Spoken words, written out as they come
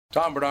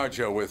Tom Bernard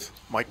Show with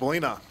Mike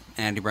Molina,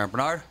 Andy Brant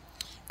Bernard,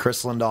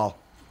 Chris Lindahl.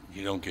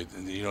 You don't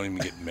even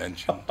get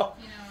mentioned.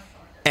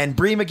 And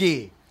Bree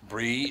McGee.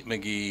 Bree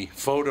McGee,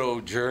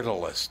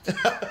 photojournalist. Is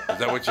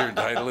that what your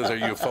title is? Are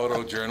you a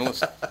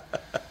photojournalist?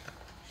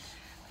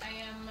 I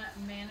am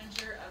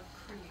manager of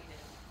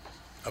creative.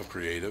 Of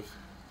creative?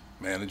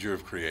 Manager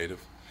of creative.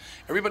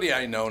 Everybody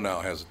I know now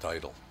has a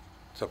title,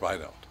 except I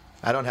don't.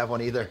 I don't have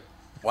one either.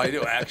 Well, I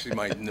do. Actually,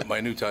 my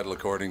new title,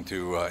 according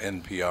to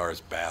NPR,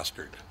 is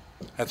Bastard.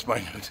 That's my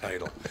new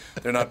title.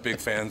 They're not big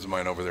fans of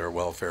mine over there at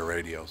Welfare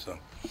Radio. So,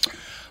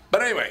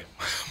 but anyway,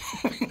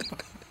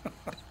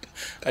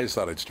 I just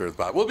thought I'd stir the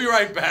pot. We'll be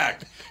right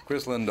back.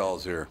 Chris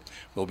Lindahl's here.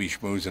 We'll be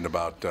schmoozing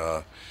about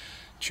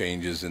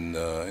changes in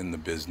the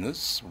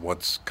business,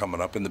 what's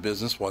coming up in the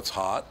business, what's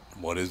hot,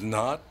 what isn't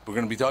hot. We're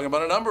going to be talking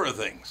about a number of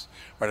things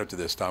right after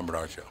this Tom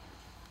Bernard Show.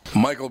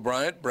 Michael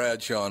Bryant,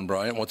 Bradshaw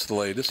Bryant, what's the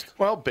latest?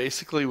 Well,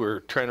 basically, we're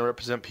trying to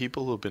represent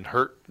people who have been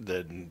hurt,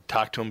 then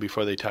talk to them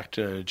before they talk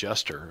to an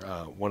adjuster.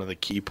 One of the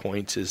key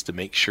points is to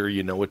make sure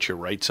you know what your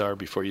rights are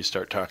before you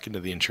start talking to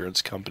the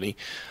insurance company,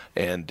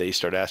 and they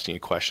start asking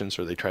you questions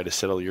or they try to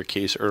settle your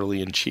case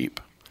early and cheap.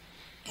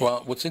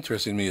 Well, what's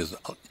interesting to me is,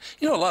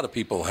 a lot of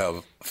people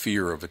have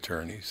fear of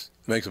attorneys.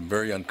 It makes them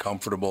very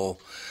uncomfortable.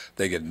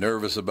 They get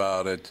nervous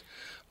about it.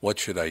 What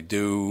should I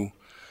do?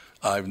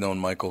 I've known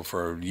Michael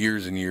for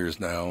years and years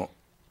now,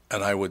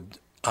 and I would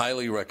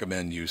highly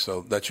recommend you.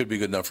 So that should be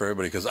good enough for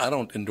everybody, because I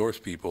don't endorse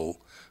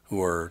people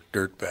who are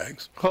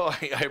dirtbags. Well,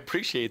 I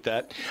appreciate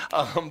that.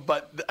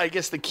 But I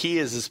guess the key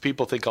is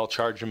people think I'll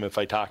charge them if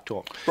I talk to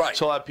them. Right.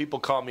 So a lot of people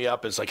call me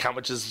up. It's like, how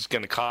much is this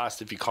going to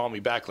cost if you call me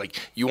back? Like,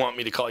 you want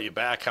me to call you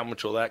back? How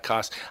much will that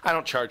cost? I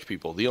don't charge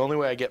people. The only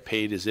way I get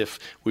paid is if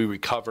we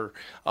recover,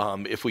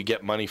 if we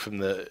get money from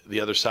the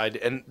other side.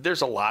 And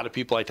there's a lot of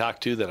people I talk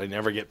to that I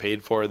never get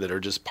paid for that are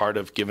just part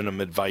of giving them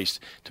advice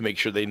to make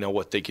sure they know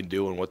what they can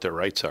do and what their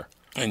rights are.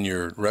 And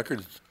your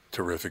record's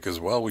terrific as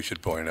well, we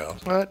should point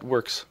out. Well, it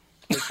works.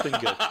 It's been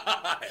good.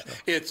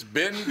 It's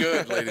been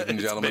good, ladies and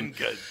gentlemen. It's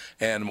been good.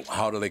 And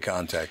how do they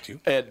contact you?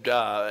 At,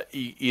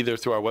 either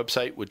through our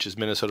website, which is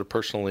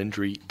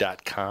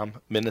minnesotapersonalinjury.com,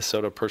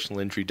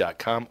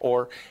 minnesotapersonalinjury.com,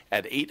 or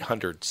at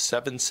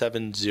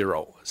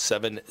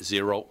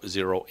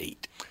 800-770-7008.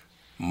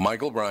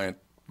 Michael Bryant,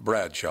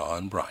 Bradshaw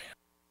and Bryant.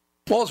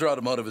 Walzer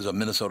Automotive is a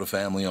Minnesota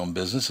family-owned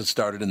business. It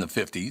started in the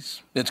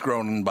 50s. It's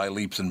grown by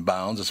leaps and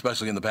bounds,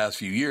 especially in the past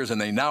few years,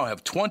 and they now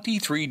have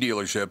 23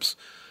 dealerships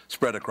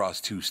spread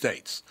across 2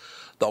 states.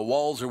 The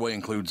Walzer way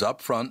includes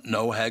upfront,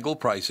 no haggle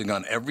pricing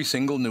on every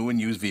single new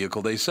and used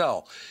vehicle they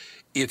sell.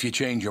 If you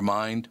change your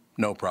mind,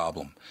 no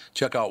problem.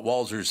 Check out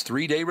Walzer's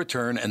 3-day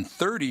return and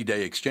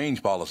 30-day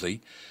exchange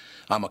policy.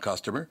 I'm a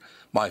customer.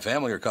 My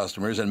family are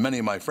customers, and many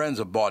of my friends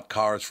have bought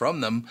cars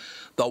from them.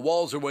 The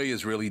Walzer way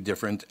is really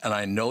different, and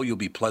I know you'll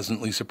be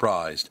pleasantly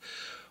surprised.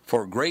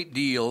 For great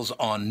deals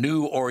on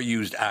new or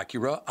used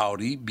Acura,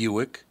 Audi,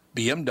 Buick,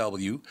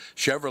 BMW,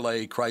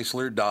 Chevrolet,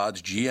 Chrysler,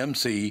 Dodge,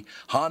 GMC,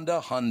 Honda,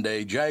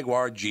 Hyundai,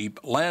 Jaguar, Jeep,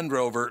 Land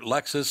Rover,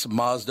 Lexus,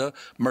 Mazda,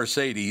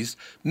 Mercedes,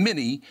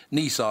 Mini,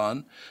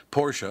 Nissan,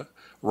 Porsche,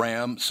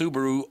 Ram,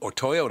 Subaru, or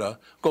Toyota,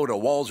 go to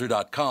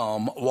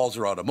walzer.com,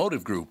 Walzer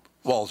Automotive Group,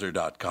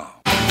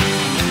 walzer.com.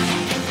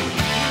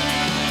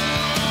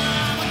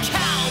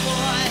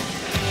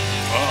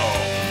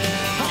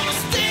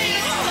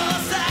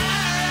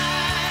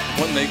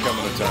 When they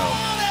coming to town?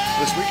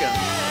 This weekend.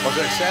 Oh,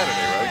 that's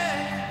Saturday, right?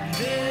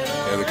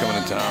 Yeah, they're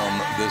coming to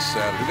town this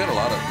Saturday. We've got a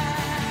lot of...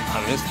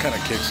 this kind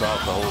of kicks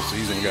off the whole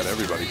season. We've got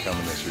everybody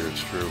coming this year,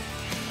 it's true.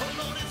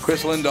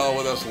 Chris Lindahl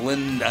with us,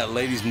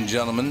 ladies and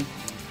gentlemen.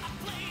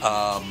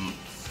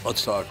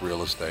 Let's talk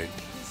real estate.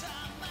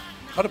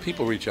 How do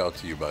people reach out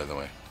to you, by the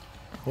way?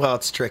 Well,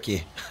 it's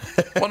tricky.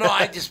 Well, no,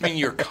 I just mean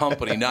your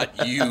company,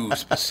 not you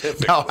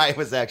specifically. No, I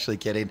was actually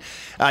kidding.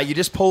 You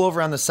just pull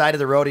over on the side of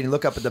the road and you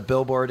look up at the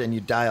billboard and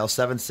you dial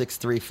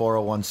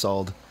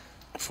 763-401-SOLD.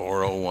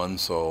 401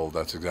 sold.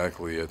 That's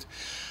exactly it.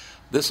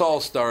 This all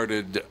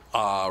started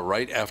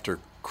right after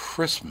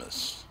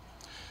Christmas.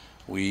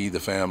 We, the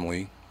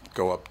family,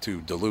 go up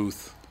to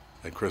Duluth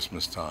at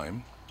Christmas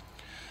time.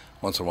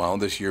 Once in a while.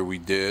 This year we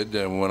did,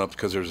 and we went up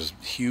because there's this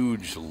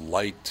huge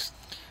light.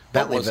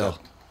 Bentleyville.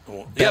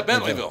 Yeah,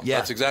 Bentleyville. Yeah.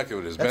 That's exactly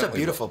what it is. That's a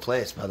beautiful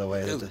place, by the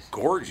way. It was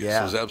gorgeous.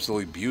 Yeah. It was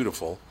absolutely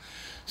beautiful.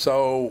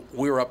 So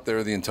we were up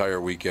there the entire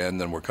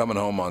weekend, and we're coming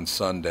home on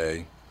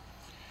Sunday.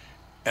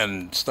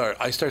 And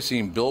I start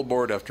seeing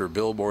billboard after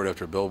billboard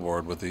after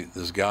billboard with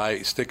this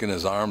guy sticking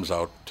his arms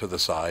out to the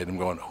side. I'm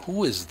going,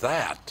 who is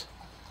that?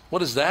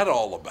 What is that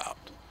all about?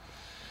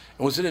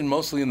 And was it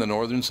mostly in the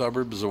northern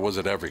suburbs, or was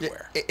it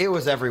everywhere? It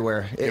was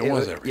everywhere. It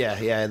was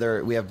everywhere.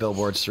 Yeah. We have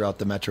billboards throughout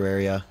the metro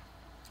area.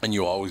 And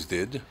you always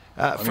did?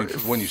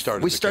 When you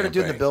started we started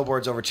doing the campaign.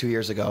 billboards over 2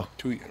 years ago.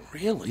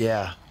 Really?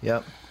 Yeah,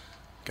 yep.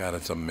 God,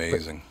 it's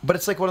amazing. But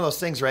it's like one of those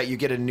things, right? You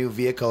get a new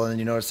vehicle and then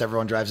you notice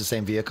everyone drives the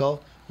same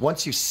vehicle.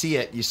 Once you see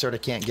it, you sort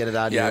of can't get it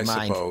out of your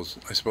mind.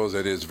 I suppose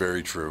that is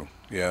very true.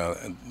 Yeah,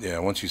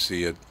 once you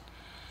see it.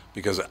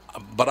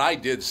 But I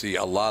did see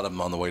a lot of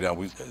them on the way down.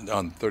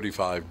 On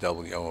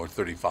 35W or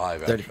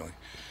 35 actually.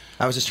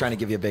 I was just trying to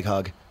give you a big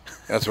hug.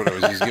 That's what it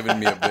was. He's giving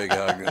me a big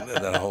hug.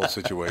 That whole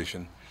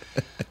situation.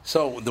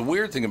 So the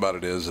weird thing about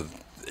it is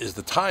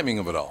the timing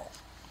of it all.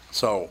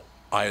 So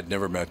I had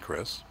never met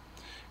Kris,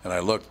 and I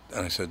looked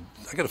and I said,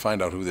 I got to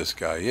find out who this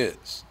guy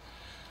is.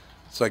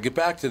 So I get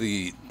back to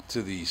the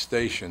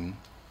station.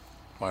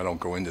 I don't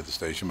go into the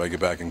station, but I get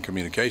back in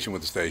communication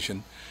with the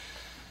station,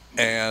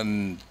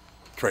 and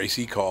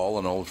Tracy Call,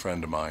 an old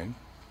friend of mine,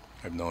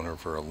 I've known her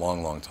for a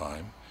long, long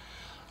time,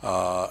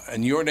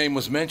 and your name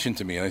was mentioned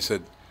to me, and I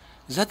said,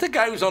 is that the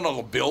guy who's on all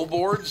the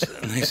billboards?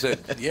 And they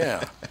said,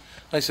 yeah.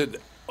 I said,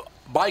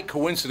 by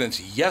coincidence,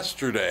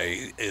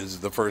 yesterday is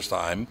the first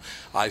time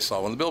I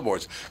saw one of the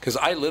billboards. Because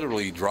I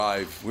literally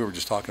drive, we were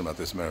just talking about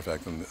this, as a matter of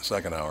fact, in the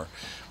second hour.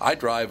 I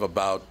drive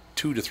about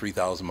 2,000 to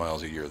 3,000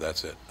 miles a year.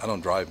 That's it. I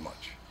don't drive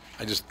much.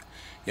 I just,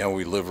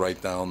 we live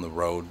right down the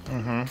road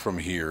from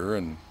here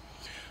and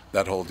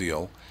that whole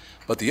deal.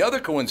 But the other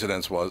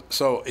coincidence was,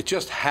 so it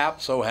just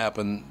so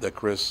happened that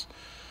Kris,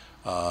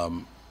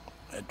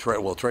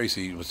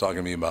 Tracy was talking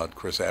to me about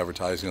Kris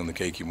advertising on the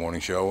KQ Morning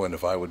Show and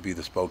if I would be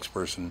the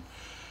spokesperson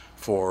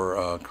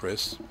for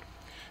Kris.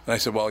 And I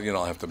said, well,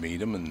 I'll have to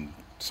meet him. And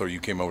so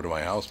you came over to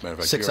my house. Matter of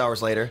fact, 6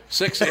 hours later.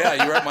 You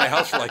were at my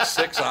house for like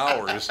 6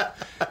 hours.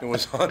 It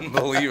was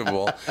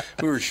unbelievable.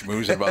 We were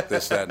schmoozing about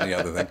this, that, and the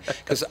other thing.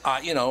 Because, and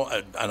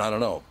I don't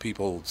know,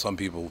 some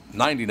people,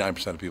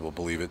 99% of people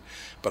believe it,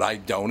 but I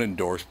don't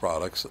endorse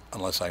products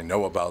unless I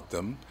know about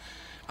them.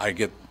 I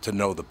get to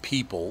know the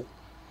people.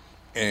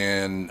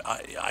 And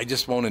I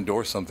just won't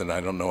endorse something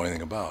I don't know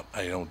anything about.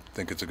 I don't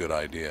think it's a good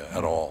idea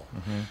at all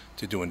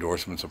to do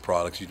endorsements of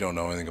products you don't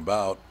know anything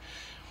about.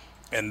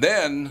 And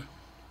then,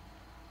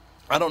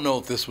 I don't know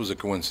if this was a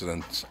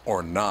coincidence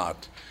or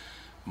not,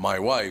 my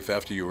wife,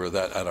 after you were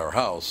at our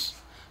house,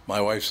 my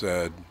wife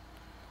said,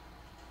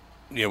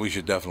 we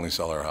should definitely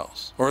sell our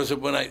house. Or is it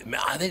when I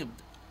think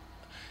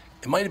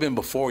it might have been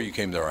before you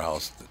came to our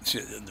house.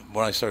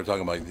 When I started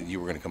talking about you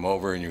were going to come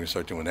over and you were going to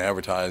start doing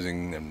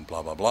advertising and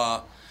blah, blah,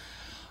 blah.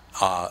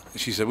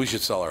 She said, we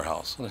should sell our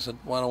house. And I said,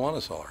 well, I don't want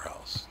to sell our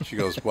house. She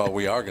goes, well,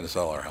 we are going to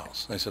sell our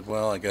house. And I said,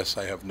 well, I guess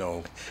I have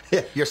no...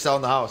 You're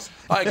selling the house.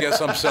 I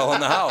guess I'm selling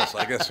the house.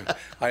 I guess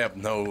I have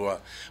no...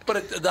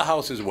 but the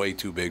house is way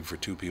too big for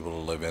two people to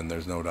live in.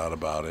 There's no doubt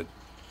about it.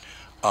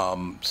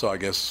 So I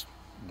guess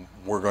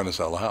we're going to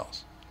sell the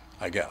house.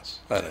 I guess.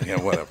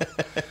 Whatever.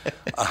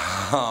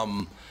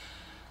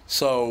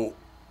 So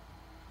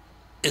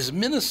is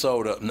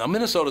Minnesota... Now,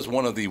 Minnesota is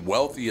one of the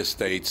wealthiest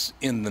states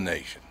in the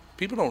nation.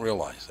 People don't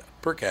realize that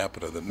per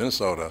capita that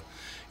Minnesota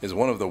is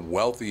one of the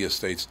wealthiest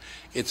states.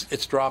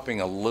 It's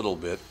dropping a little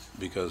bit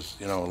because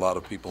a lot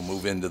of people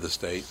move into the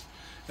state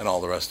and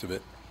all the rest of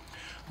it.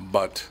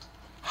 But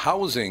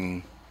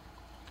housing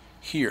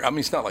here,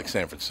 it's not like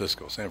San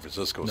Francisco. San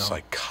Francisco is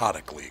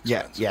psychotically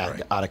expensive. Yeah,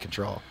 right? Out of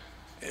control.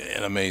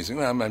 And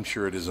amazing. I'm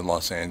sure it is in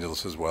Los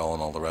Angeles as well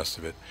and all the rest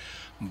of it.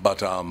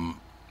 But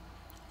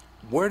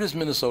where does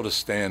Minnesota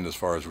stand as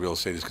far as real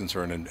estate is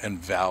concerned and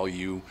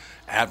value,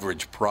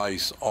 average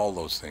price, all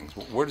those things?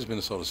 Where does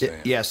Minnesota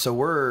stand? Yeah, so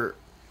we're,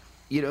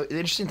 the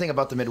interesting thing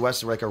about the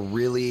Midwest is we're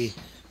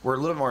a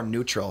little more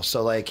neutral.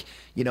 So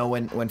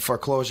when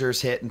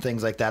foreclosures hit and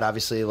things like that,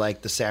 obviously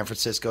like the San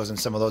Franciscos and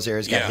some of those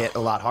areas got hit a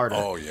lot harder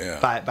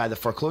by the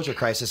foreclosure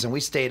crisis. And we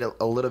stayed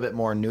a little bit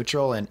more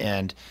neutral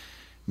and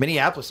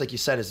Minneapolis, like you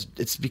said,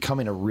 it's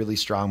becoming a really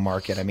strong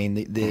market.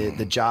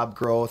 The job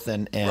growth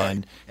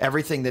and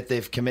everything that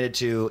they've committed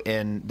to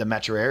in the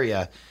metro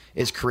area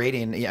is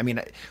creating.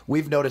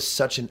 We've noticed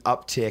such an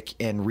uptick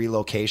in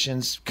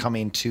relocations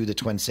coming to the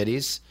Twin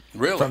Cities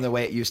from the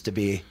way it used to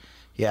be.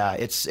 Yeah,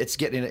 it's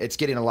getting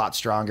a lot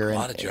stronger. A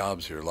lot of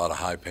jobs here, a lot of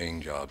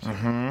high-paying jobs.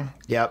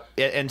 Yep,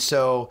 and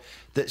so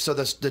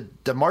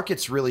the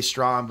market's really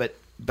strong, but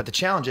the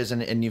challenge is,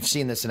 and you've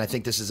seen this, and I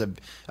think this is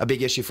a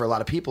big issue for a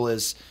lot of people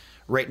is.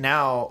 Right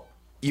now,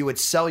 you would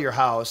sell your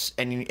house,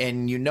 and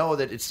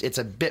that it's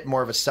a bit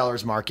more of a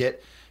seller's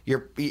market.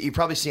 You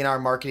probably see in our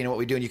marketing and what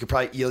we do, and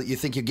you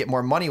think you get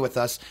more money with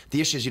us.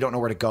 The issue is you don't know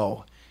where to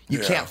go. You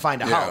can't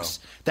find a house.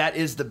 That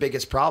is the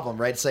biggest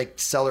problem, right? It's like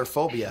seller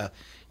phobia.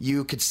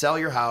 You could sell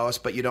your house,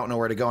 but you don't know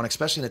where to go. And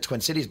especially in the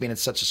Twin Cities being in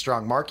such a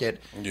strong market,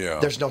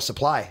 there's no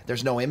supply.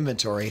 There's no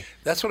inventory.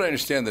 That's what I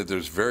understand, that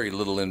there's very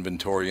little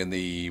inventory in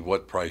the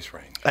what price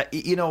range?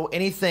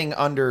 Anything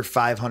under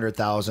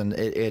 $500,000,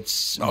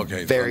 it's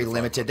very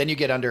limited. Then you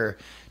get under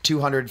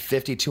 $250,000,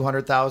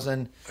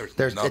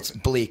 $200,000. It's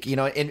bleak.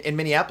 In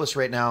Minneapolis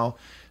right now,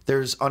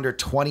 there's under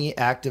 20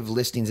 active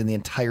listings in the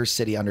entire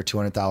city under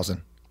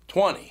 $200,000.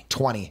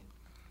 20.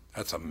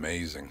 That's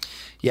amazing.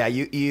 Yeah,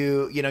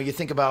 you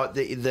think about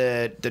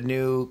the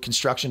new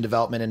construction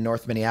development in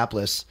North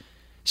Minneapolis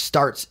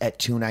starts at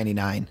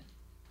 $299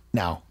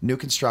 now. New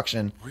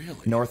construction, really?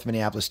 North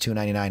Minneapolis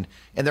 $299,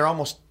 and they're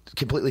almost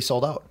completely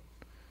sold out.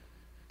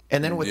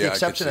 And then with the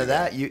exception of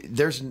that,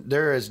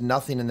 there is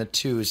nothing in the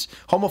twos.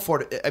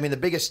 The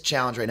biggest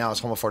challenge right now is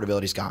home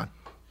affordability is gone.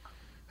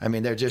 I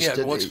mean, they're just...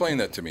 Yeah, well, explain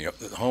that to me.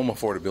 Home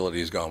affordability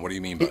is gone. What do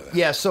you mean by that?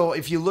 Yeah, so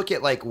if you look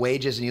at like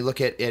wages and you look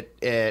at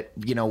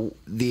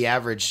the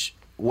average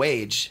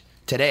wage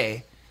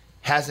today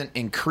hasn't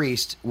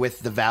increased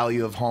with the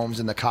value of homes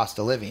and the cost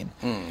of living.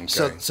 Okay.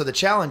 So the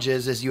challenge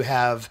is you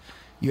have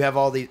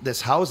all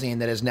this housing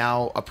that is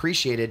now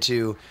appreciated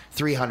to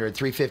 300,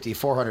 350,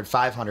 400,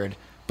 500,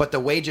 but the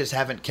wages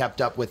haven't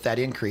kept up with that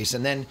increase.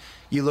 And then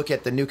you look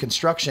at the new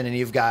construction and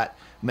you've got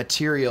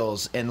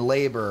materials and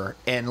labor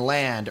and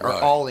land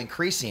are all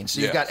increasing. So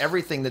you've got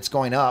everything that's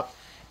going up.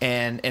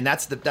 And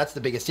that's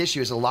the biggest issue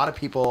is a lot of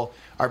people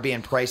are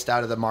being priced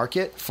out of the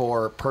market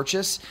for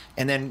purchase,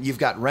 and then you've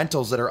got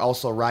rentals that are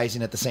also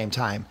rising at the same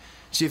time.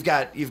 So you've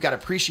got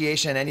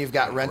appreciation and you've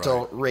got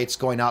rental rates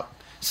going up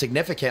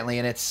significantly,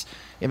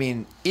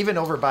 and even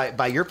over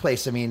by your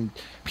place,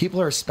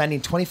 people are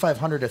spending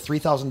 $2,500 to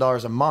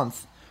 $3,000 a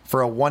month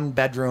for a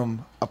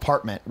 1-bedroom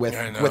apartment with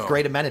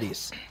great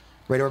amenities.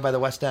 Right over by the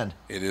West End.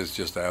 It is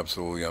just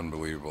absolutely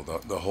unbelievable.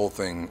 The whole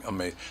thing,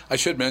 amazing. I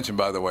should mention,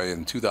 by the way,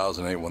 in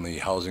 2008 when the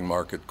housing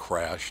market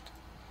crashed,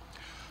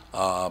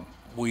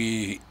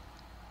 we've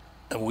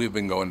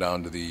been going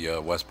down to the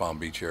West Palm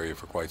Beach area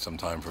for quite some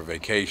time for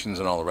vacations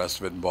and all the rest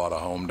of it, and bought a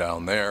home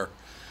down there.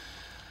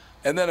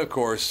 And then, of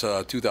course,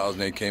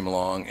 2008 came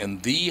along,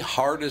 and the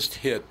hardest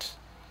hit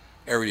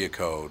area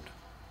code,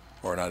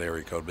 or not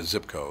area code, but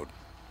zip code,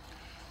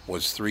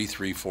 was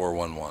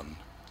 33411.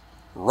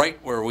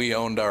 Right where we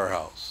owned our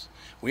house.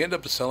 We ended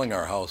up selling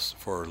our house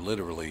for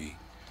literally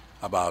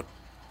about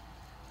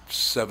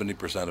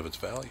 70% of its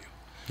value.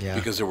 Yeah.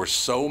 Because there were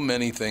so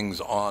many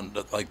things on,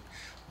 like,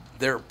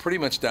 they're pretty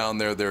much down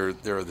there. There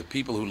are the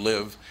people who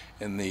live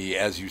in the,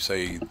 as you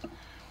say,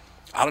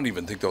 I don't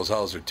even think those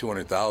houses are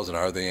 $200,000,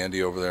 are they,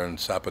 Andy, over there in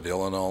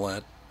Sapadilla and all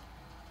that?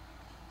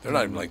 They're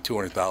not even like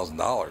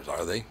 $200,000,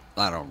 are they?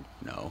 I don't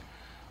know.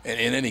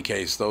 In any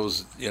case,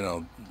 those,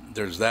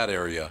 there's that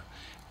area.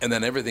 And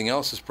then everything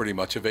else is pretty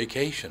much a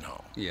vacation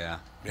home. Yeah.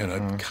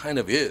 It kind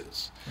of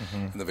is.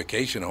 In the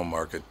vacation home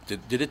market.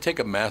 Did it take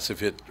a massive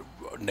hit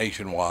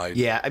nationwide?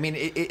 Yeah,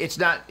 it's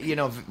not,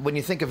 when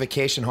you think of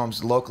vacation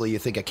homes locally, you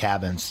think of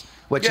cabins,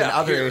 which in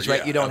other areas,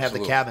 right, you don't have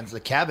the cabins. The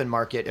cabin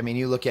market,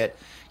 you look at,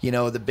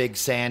 the Big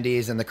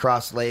Sandies and the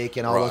Cross Lake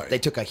and all those, they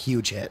took a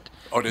huge hit.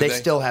 Oh, did they? They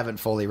still haven't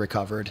fully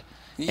recovered.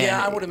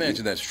 Yeah, I would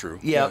imagine that's true.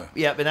 Yeah,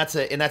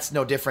 and that's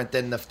no different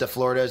than the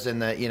Floridas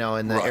and the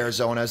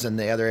Arizonas and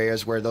the other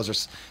areas where those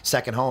are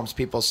second homes.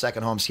 People's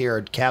second homes here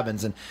are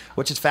cabins, and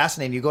which is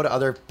fascinating. You go to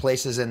other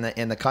places in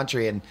the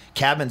country, and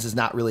cabins is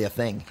not really a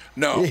thing.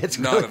 No, it's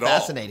not really at all.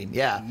 Fascinating.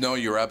 Yeah. No,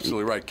 you're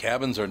absolutely right.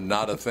 Cabins are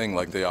not a thing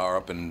like they are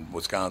up in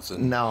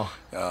Wisconsin. No.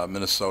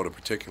 Minnesota,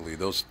 particularly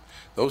those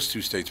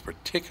two states,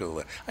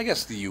 particularly. I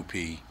guess the UP.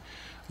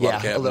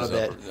 Yeah, a little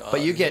bit.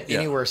 But you get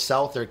anywhere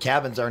south, or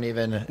cabins aren't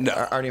even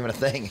a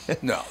thing.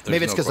 No,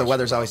 maybe it's because the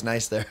weather's always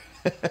nice there.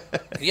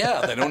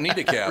 Yeah, they don't need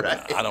a cabin.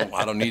 Right.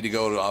 I don't need to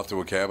go off to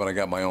a cabin. I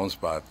got my own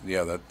spot.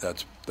 Yeah,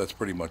 that's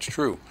pretty much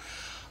true.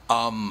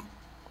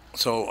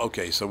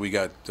 So we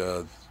got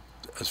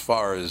as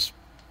far as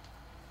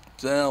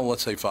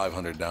let's say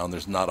 500 down.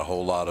 There's not a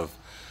whole lot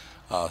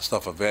of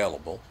stuff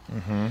available.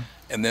 Mm-hmm.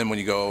 And then when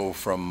you go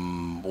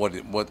from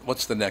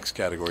what's the next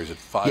category? Is it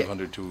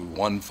 500 to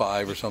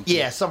 1.5 or something?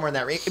 Yeah, somewhere in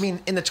that range.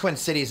 In the Twin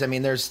Cities,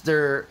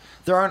 there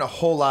aren't a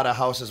whole lot of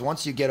houses.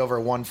 Once you get over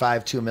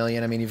 1.5, 2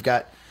 million, you've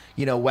got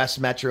West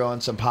Metro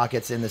and some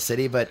pockets in the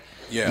city, but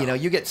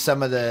you get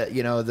some of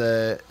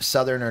the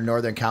southern or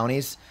northern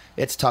counties.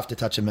 It's tough to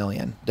touch $1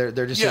 million. There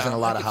just isn't a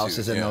lot of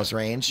houses in those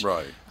range.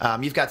 Right.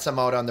 You've got some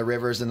out on the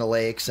rivers and the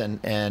lakes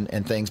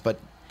and things,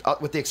 but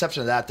with the exception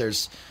of that,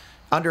 there's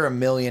under $1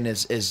 million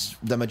is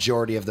the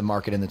majority of the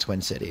market in the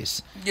Twin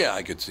Cities. Yeah,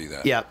 I could see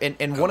that. Yeah,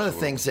 and one of the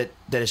things that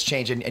has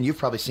changed, and you've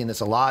probably seen this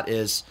a lot,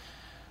 is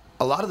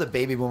a lot of the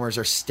baby boomers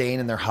are staying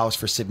in their house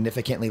for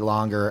significantly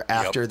longer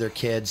after their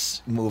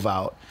kids move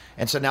out.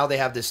 And so now they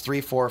have this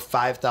 3,000, 4,000,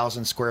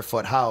 5,000 square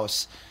foot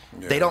house.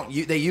 Yeah.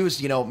 They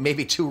use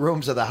maybe 2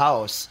 rooms of the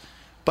house,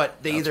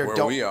 but they either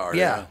don't. We are,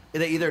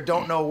 they either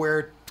don't know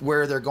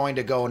where they're going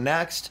to go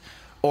next,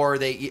 or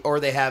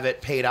they have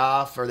it paid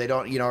off, or they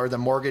don't, or the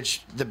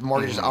mortgage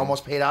is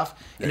almost paid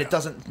off, and it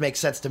doesn't make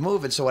sense to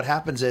move. And so what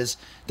happens is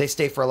they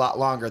stay for a lot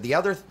longer. The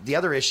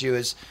other issue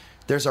is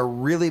there's a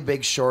really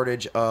big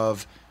shortage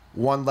of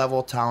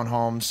 1-level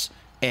townhomes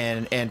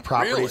and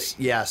properties.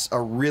 Really? Yes,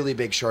 a really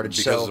big shortage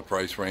because of the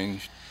price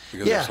range.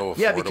 Because they're so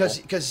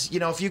affordable. because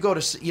if you go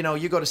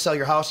to sell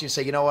your house and you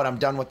say, you know what, I'm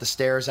done with the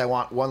stairs, I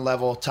want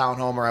 1-level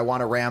townhome, or I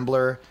want a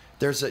rambler.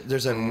 There's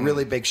a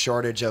really big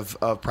shortage of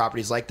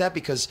properties like that,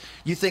 because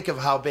you think of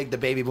how big the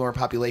baby boomer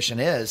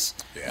population is.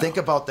 Yeah. Think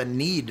about the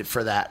need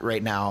for that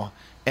right now,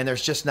 and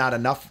there's just not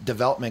enough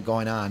development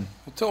going on.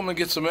 Well, tell them to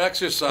get some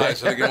exercise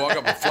so they can walk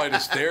up a flight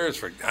of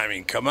stairs.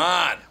 Come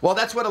on. Well,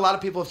 that's what a lot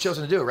of people have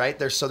chosen to do, right?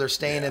 They're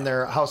staying in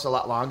their house a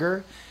lot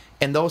longer,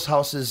 and those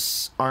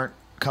houses aren't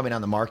coming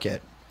on the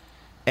market.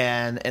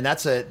 And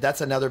that's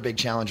another big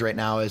challenge right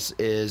now is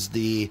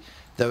the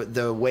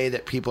way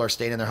that people are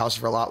staying in their houses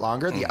for a lot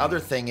longer. The other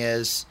thing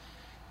is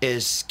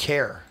is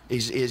care,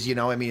 is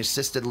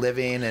assisted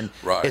living, and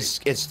Right.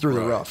 it's through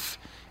the roof.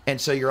 And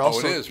so you're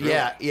also it is, really?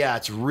 yeah,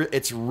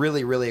 it's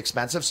really, really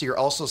expensive. So you're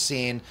also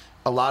seeing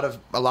a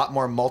lot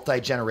more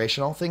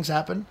multi-generational things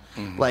happen,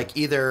 like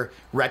either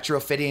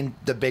retrofitting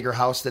the bigger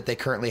house that they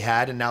currently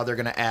had, and now they're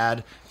going to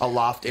add a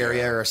loft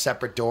area or a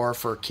separate door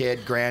for kid,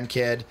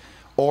 grandkid,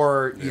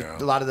 or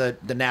a lot of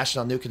the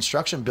national new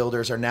construction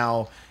builders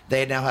now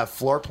have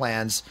floor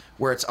plans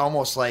where it's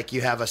almost like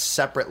you have a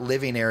separate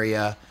living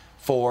area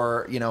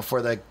for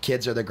the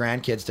kids or the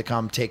grandkids to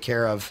come take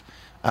care of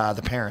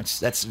the parents.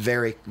 That's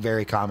very,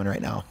 very common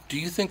right now. Do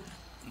you think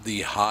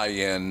the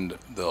high-end,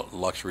 the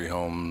luxury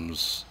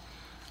homes,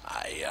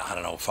 I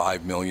don't know,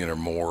 $5 million or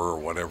more or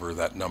whatever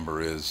that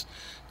number is,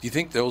 do you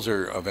think those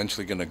are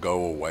eventually going to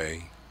go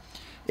away?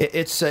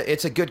 It's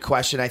a good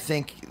question. I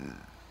think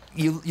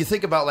you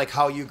think about like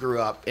how you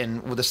grew up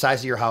and with the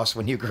size of your house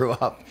when you grew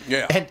up.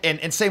 Yeah.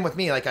 And same with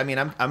me. Like, I mean,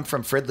 I'm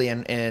from Fridley,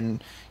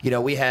 and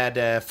we had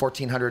a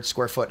 1,400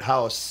 square foot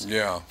house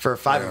for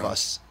five of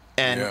us,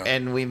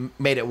 and we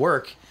made it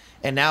work.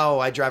 And now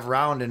I drive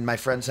around, and my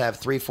friends have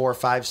 3, 4,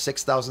 5,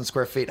 6,000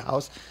 square feet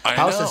houses,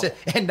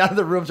 and none of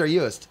the rooms are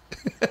used.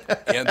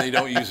 And they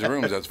don't use the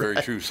rooms. That's very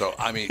true. So,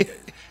 I mean,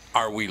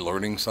 are we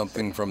learning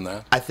something from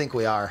that? I think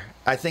we are.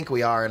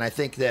 And I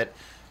think that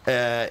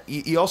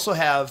you also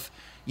have,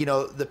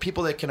 the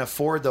people that can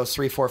afford those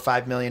 $3, $4,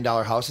 $5 million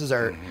houses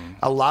are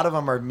a lot of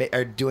them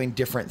are doing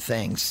different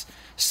things.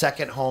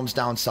 Second homes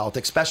down south,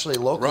 especially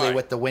locally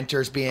with the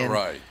winters being,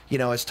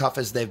 as tough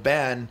as they've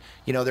been,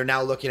 they're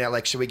now looking at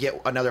like, should we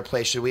get another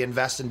place? Should we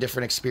invest in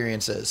different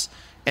experiences?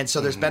 And so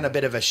there's been a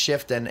bit of a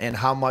shift in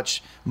how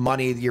much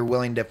money you're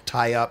willing to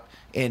tie up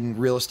in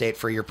real estate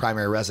for your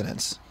primary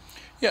residence.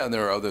 Yeah, and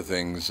there are other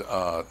things,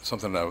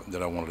 something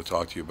that I wanted to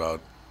talk to you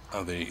about,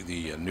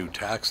 the new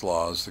tax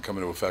laws that come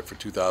into effect for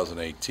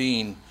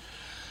 2018.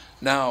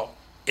 Now,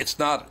 it's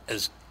not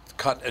as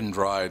cut and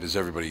dried as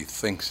everybody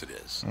thinks it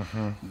is.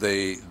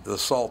 The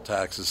SALT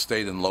taxes,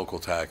 state and local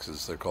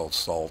taxes, they're called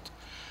SALT.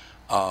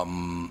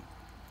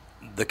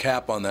 The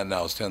cap on that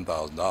now is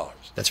 $10,000.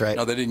 That's right.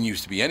 Now, there didn't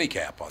used to be any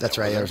cap on that. That's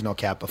right. There was no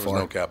cap before. There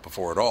was no cap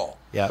before at all.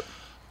 Yep.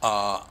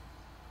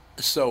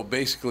 So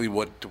basically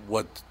what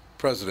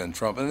President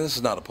Trump, and this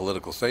is not a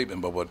political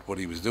statement, but what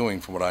he was doing,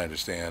 from what I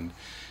understand,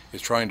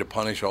 is trying to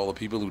punish all the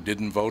people who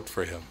didn't vote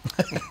for him.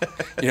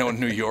 In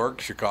New York,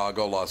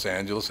 Chicago, Los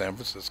Angeles, San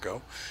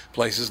Francisco,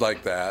 places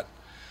like that.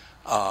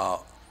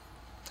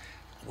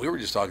 We were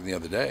just talking the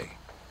other day.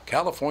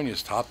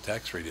 California's top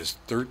tax rate is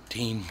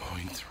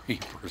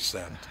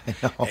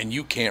 13.3%. And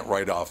you can't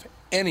write off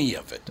any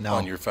of it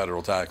on your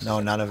federal taxes.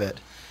 No, none of it.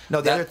 No,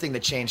 the other thing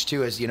that changed,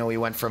 too, is, we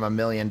went from $1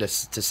 million to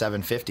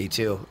 $750,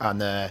 too, on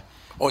the...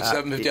 Oh, it's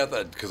 $750. I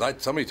thought,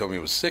 because somebody told me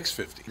it was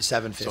 $650.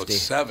 $750. So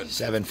it's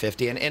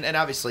 $750. And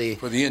obviously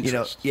for the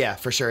interest. Yeah,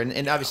 for sure.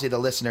 And obviously the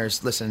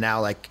listeners listening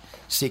now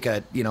seek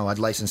a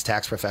licensed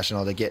tax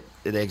professional to get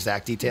the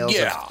exact details.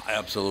 Yeah,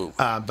 absolutely.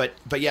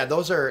 But yeah,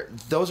 those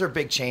are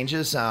big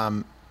changes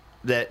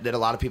that a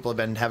lot of people have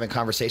been having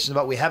conversations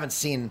about. We haven't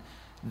seen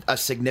a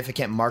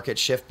significant market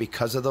shift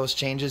because of those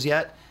changes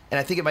yet, and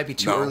I think it might be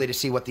too early to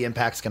see what the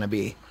impact's going to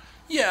be.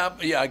 Yeah,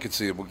 I could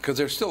see it, because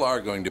there still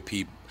are going to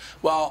be.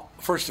 Well,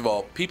 first of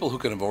all, people who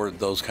can afford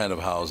those kind of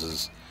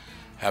houses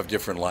have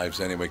different lives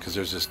anyway, because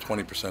there's this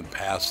 20%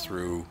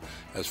 pass-through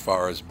as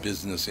far as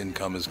business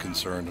income is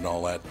concerned and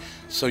all that.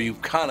 So you're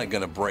kind of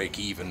going to break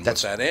even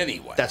with that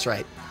anyway. That's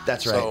right.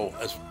 So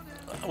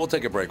we'll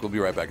take a break. We'll be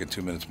right back in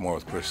 2 minutes more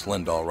with Kris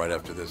Lindahl right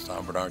after this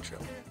Tom Bernard Show.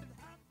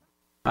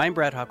 I'm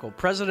Brett Huckle,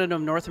 president of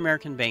North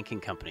American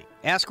Banking Company.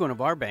 Ask one of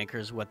our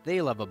bankers what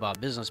they love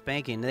about business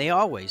banking. They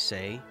always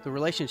say the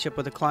relationship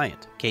with the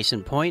client. Case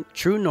in point,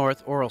 True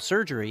North Oral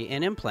Surgery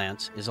and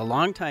Implants is a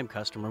longtime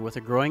customer with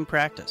a growing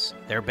practice.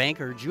 Their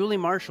banker, Julie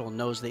Marshall,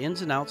 knows the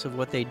ins and outs of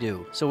what they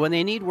do. So when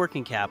they need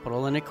working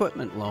capital, an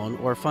equipment loan,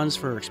 or funds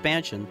for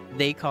expansion,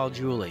 they call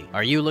Julie.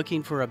 Are you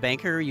looking for a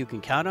banker you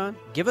can count on?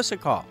 Give us a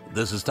call.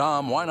 This is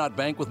Tom. Why not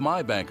bank with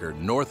my banker,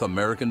 North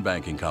American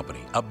Banking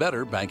Company? A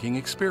better banking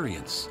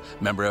experience.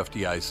 Member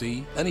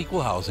FDIC, an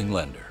equal housing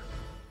lender.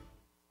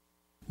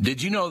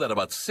 Did you know that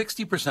about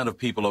 60% of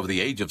people over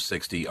the age of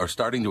 60 are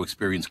starting to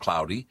experience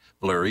cloudy,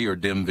 blurry, or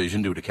dim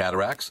vision due to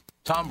cataracts?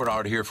 Tom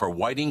Bernard here for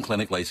Whiting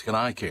Clinic LASIK and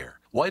Eye Care.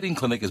 Whiting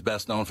Clinic is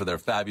best known for their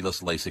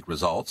fabulous LASIK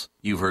results.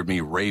 You've heard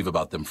me rave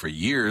about them for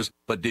years,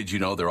 but did you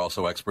know they're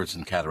also experts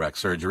in cataract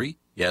surgery?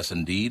 Yes,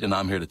 indeed, and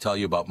I'm here to tell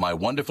you about my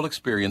wonderful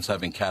experience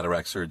having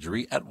cataract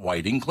surgery at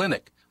Whiting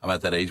Clinic. I'm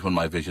at that age when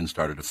my vision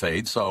started to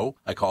fade, so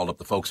I called up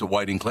the folks at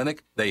Whiting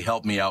Clinic. They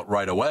helped me out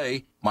right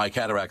away. My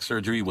cataract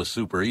surgery was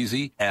super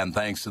easy, and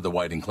thanks to the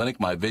Whiting Clinic,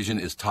 my vision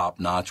is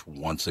top-notch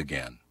once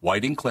again.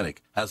 Whiting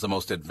Clinic has the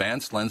most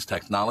advanced lens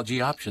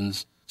technology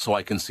options, so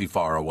I can see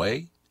far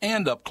away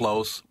and up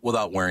close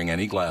without wearing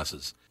any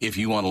glasses. If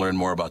you want to learn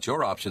more about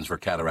your options for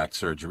cataract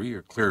surgery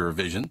or clearer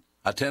vision,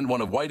 attend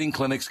one of Whiting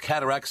Clinic's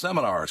cataract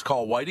seminars.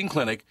 Call Whiting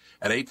Clinic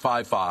at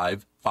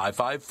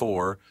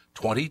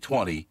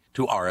 855-554-2020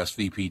 to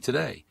RSVP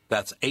today.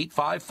 That's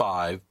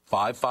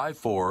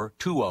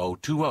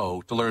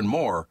 855-554-2020 to learn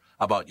more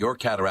about your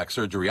cataract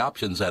surgery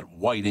options at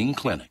Whiting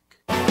Clinic.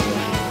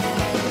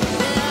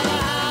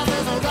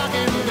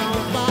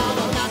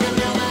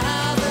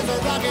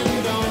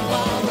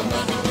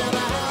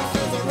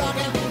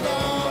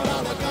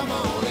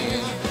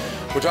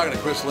 We're talking to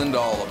Kris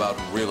Lindahl about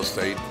real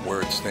estate,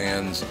 where it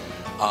stands.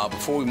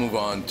 Before we move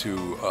on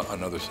to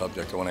another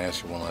subject, I want to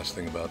ask you one last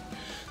thing about.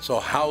 So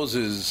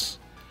houses,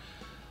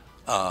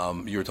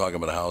 you were talking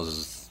about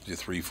houses, $3,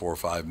 $4,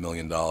 $5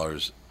 million.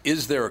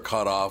 Is there a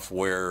cutoff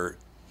where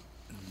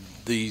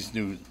these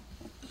new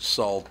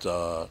salt,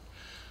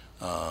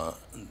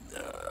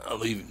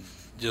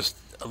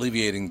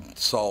 alleviating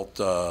salt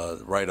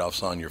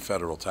write-offs on your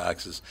federal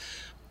taxes?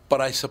 But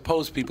I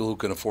suppose people who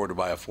can afford to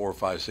buy a $4, $5,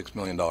 $6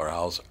 million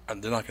house,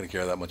 they're not going to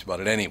care that much about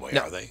it anyway,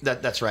 no, are they?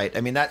 That's right. I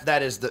mean,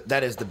 that is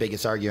the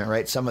biggest argument,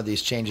 right? Some of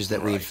these changes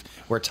that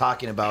we're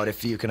talking about,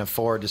 if you can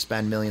afford to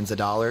spend millions of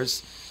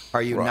dollars,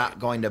 are you not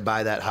going to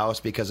buy that house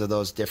because of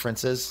those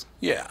differences?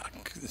 Yeah.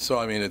 So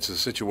I mean, it's a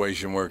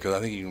situation where, because I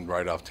think you can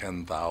write off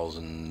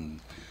 $10,000.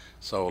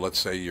 So let's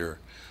say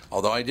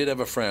although I did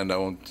have a friend, I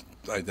won't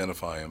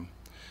identify him,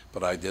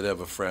 but I did have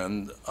a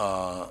friend.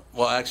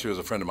 Actually, it was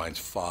a friend of mine's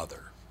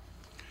father.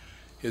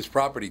 His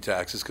property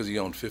taxes, because he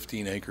owned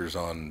 15 acres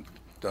on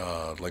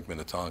Lake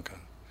Minnetonka,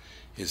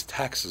 his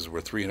taxes were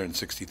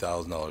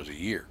 $360,000 a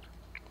year.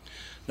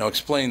 Now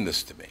explain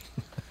this to me.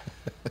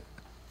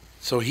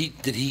 So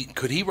could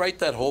he write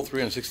that whole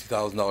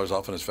 $360,000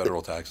 off in his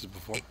federal taxes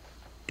before?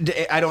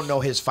 I don't know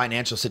his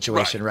financial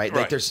situation, right?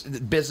 Like there's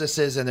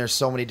businesses and there's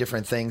so many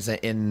different things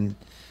in.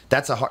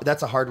 That's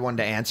a hard one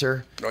to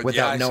answer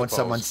without knowing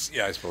someone's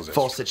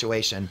full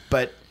situation,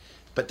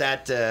 But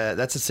that's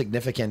a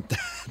significant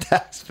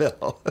tax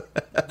bill.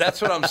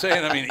 That's what I'm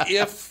saying. I mean,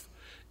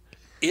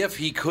 if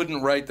he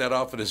couldn't write that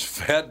off at his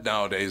Fed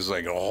nowadays,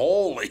 like,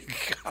 holy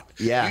God.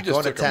 Yeah, you just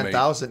going to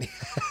 10,000.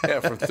 Yeah,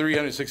 from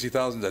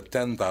 $360,000 to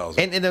 $10,000.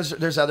 And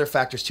there's other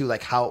factors too,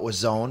 like how it was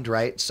zoned,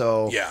 right?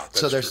 So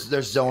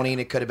there's zoning.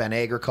 It could have been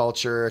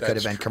agriculture. It could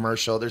have been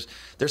commercial. There's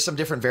some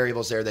different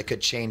variables there that could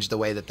change the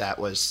way that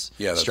was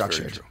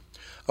structured. Very true.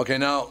 Okay,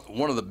 now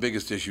one of the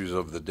biggest issues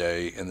of the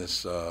day in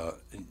this.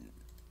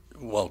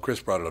 Kris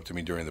brought it up to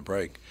me during the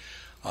break.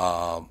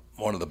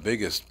 One of the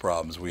biggest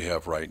problems we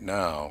have right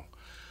now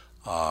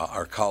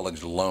are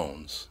college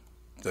loans.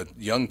 That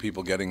young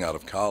people getting out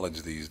of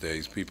college these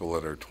days, people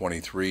that are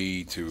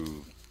 23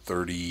 to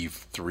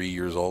 33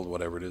 years old,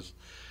 whatever it is,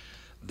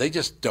 they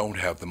just don't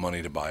have the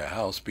money to buy a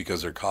house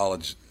because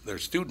their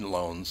student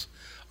loans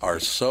are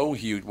so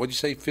huge. What'd you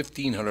say,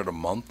 $1,500 a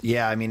month?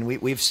 Yeah, I mean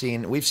we've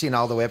seen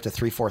all the way up to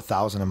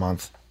 $3,000-$4,000 a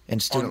month. In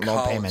student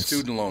loan payments.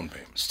 Student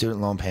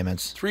loan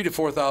payments. $3,000 to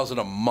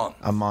 $4,000 a month.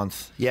 A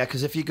month. Yeah,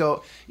 because if you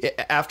go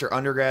after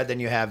undergrad,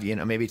 then you have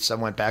maybe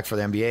someone went back for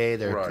the MBA,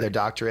 their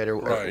doctorate, or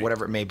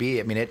whatever it may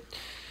be. I mean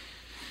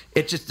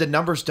it just the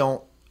numbers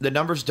don't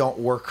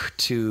work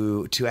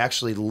to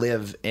actually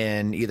live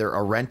in either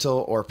a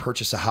rental or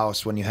purchase a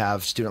house when you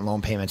have student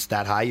loan payments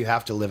that high. You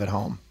have to live at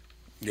home.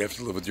 You have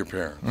to live with your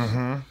parents.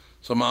 Mm-hmm.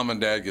 So mom and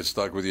dad get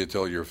stuck with you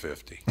till you're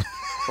 50,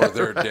 or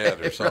they're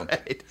dead or something.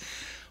 Right.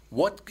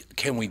 What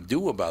can we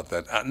do about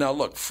that? Now,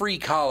 look, free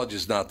college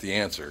is not the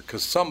answer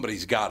because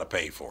somebody's got to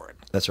pay for it.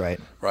 That's right.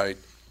 Right?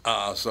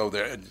 So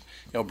there,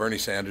 Bernie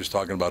Sanders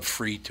talking about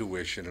free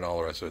tuition and all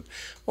the rest of it.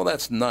 Well,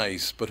 that's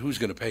nice, but who's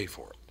going to pay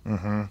for it?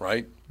 Mm-hmm.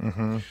 Right?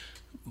 Mm-hmm.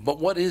 But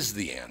what is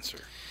the answer?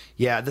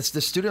 Yeah, the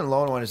student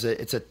loan one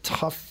it's a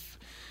tough.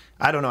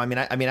 I don't know. I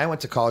mean, I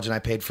went to college and I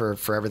paid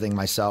for everything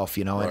myself,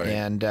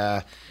 and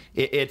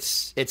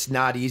it's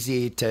not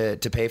easy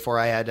to pay for.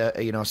 I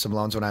had some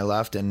loans when I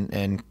left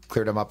and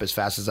cleared them up as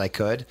fast as I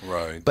could.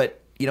 Right.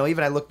 But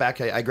even I look back.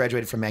 I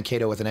graduated from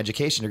Mankato with an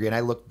education degree, and I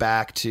look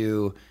back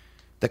to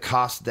the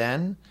cost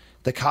then.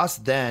 The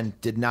cost then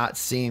did not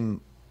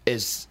seem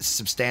as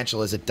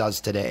substantial as it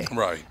does today.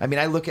 Right. I mean,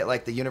 I look at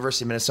like the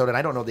University of Minnesota, and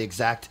I don't know the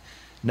exact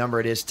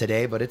number it is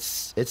today, but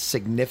it's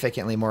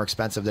significantly more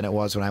expensive than it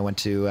was when I went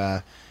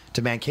to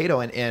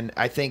Mankato. And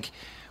I think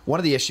one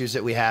of the issues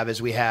that we have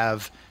is we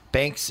have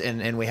banks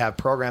and we have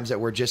programs that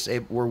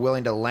we're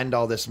willing to lend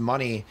all this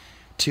money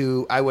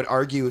to, I would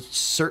argue,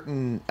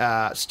 certain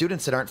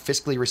students that aren't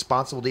fiscally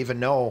responsible to even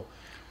know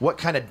what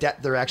kind of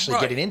debt they're actually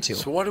getting into.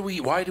 So why do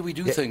we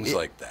do things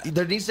like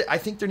that? I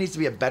think there needs to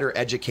be a better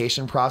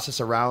education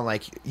process around,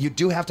 like, you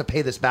do have to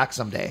pay this back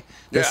someday.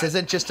 This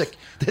isn't just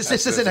this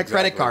isn't a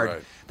credit card.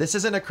 Right. This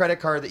isn't a credit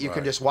card that you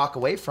can just walk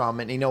away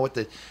from. And you know what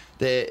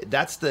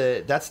that's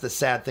the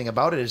sad thing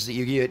about it is that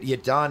you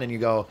get done and you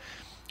go,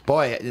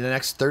 boy, in the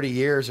next 30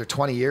 years or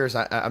 20 years,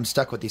 I'm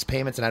stuck with these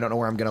payments and I don't know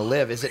where I'm going to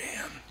live. Is it?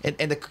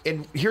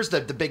 And here's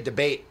the big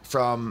debate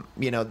from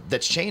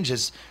that's changed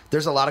is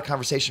there's a lot of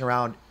conversation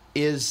around,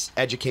 is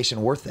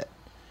education worth it?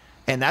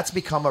 And that's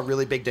become a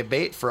really big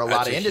debate for a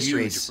lot of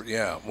industries.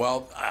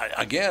 Well,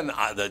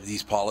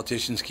 these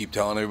politicians keep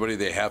telling everybody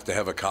they have to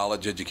have a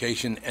college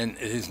education, and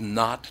it is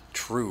not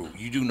true.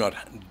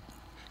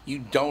 You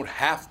don't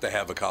have to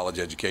have a college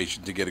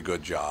education to get a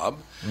good job.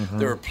 Mm-hmm.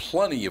 There are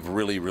plenty of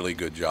really, really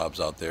good jobs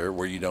out there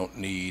where you don't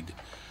need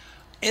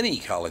any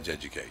college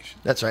education.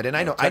 That's right. And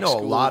I know tech a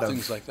school, lot of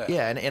things like that.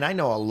 Yeah, and I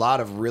know a lot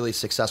of really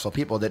successful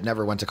people that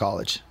never went to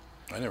college.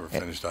 I never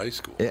finished high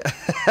school.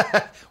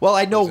 Well,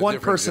 I know It's a one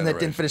different person that didn't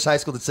generation. finish high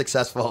school that's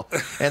successful,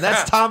 and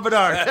that's Tom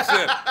Bedard. That's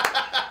it.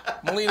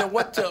 Melina,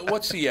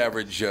 what's the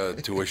average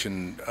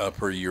tuition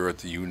per year at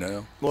the U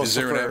now? Well, Is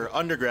so there an for average?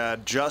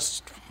 undergrad,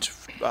 just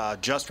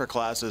for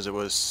classes, it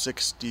was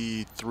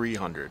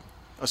 $6,300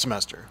 a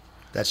semester.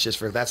 That's just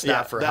for Yeah,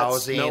 not for that's-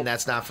 housing. nope.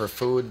 That's not for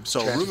food. So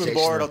room and transportation.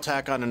 board will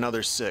tack on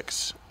another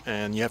 $6,000,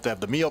 and you have to have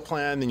the meal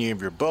plan. Then you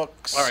have your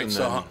books. All right, and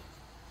so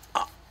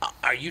then,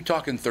 are you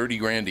talking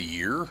 $30,000 a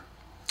year?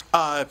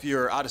 if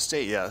you're out of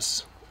state,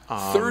 yes.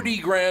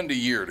 $30,000 a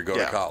year to go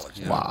yeah. to college.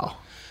 Wow.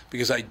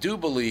 Because I do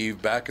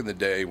believe back in the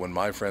day when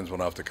my friends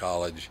went off to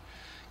college,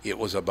 it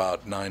was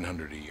about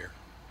 $900 a year.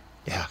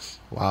 Yeah.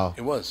 Wow.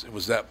 It was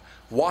that.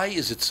 Why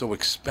is it so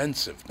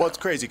expensive? Well, it's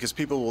crazy because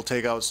people will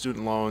take out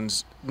student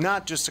loans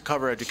not just to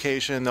cover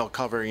education. They'll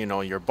cover,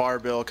 your bar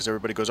bill because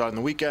everybody goes out on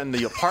the weekend.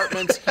 The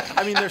apartments.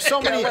 I mean, there's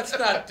so many. Let's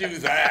not do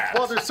that.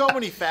 Well, there's so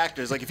many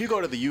factors. Like if you go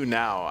to the U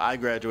now, I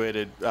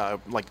graduated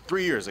like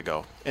 3 years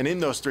ago, and in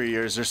those 3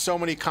 years, there's so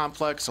many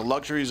complex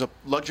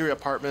luxury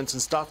apartments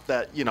and stuff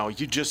that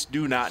you just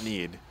do not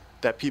need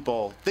that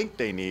people think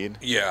they need,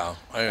 Yeah,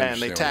 I understand.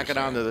 and they what tack you're it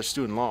onto saying. their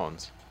student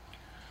loans.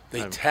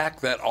 They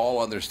tack that all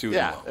on their student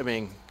Yeah, loan. I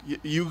mean,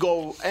 you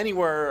go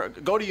anywhere,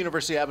 go to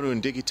University Avenue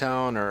in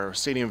Dickeytown or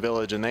Stadium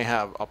Village, and they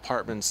have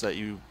apartments that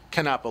you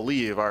cannot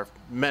believe are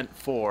meant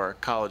for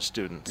college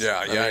students. Yeah,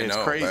 I I mean, know it's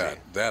crazy.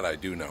 that I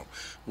do know.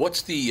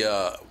 What's the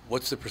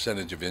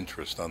percentage of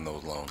interest on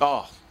those loans?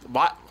 Oh,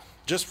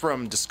 just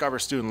from Discover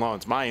Student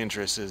Loans, my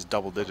interest is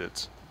double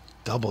digits.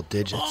 Double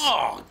digits.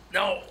 Oh,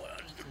 no.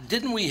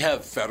 Didn't we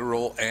have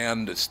federal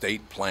and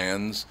state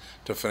plans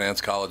to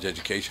finance college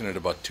education at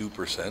about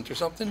 2% or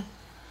something?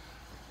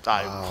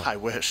 I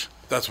wish.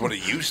 That's what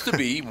it used to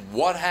be.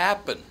 What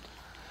happened?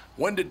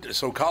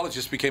 So college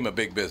just became a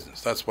big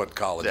business. That's what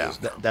college Yeah.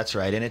 is now. That's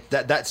right. And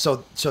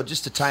so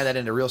just to tie that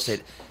into real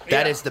estate,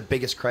 that Yeah. is the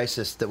biggest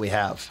crisis that we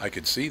have. I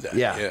could see that.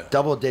 Yeah,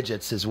 double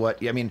digits is what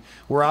I mean.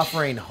 We're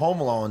offering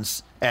home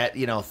loans at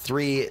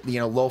 3,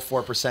 low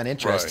 4%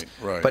 interest,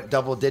 Right. but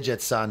double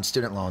digits on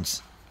student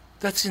loans.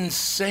 That's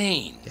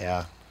insane.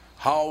 Yeah,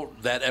 How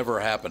that ever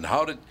happened?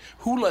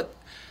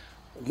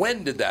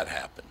 When did that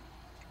happen?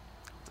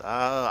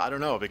 I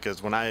don't know,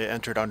 because when I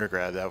entered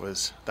undergrad, that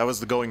was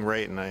the going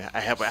rate, and I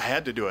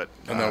had to do it.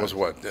 And that was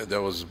what?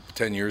 That was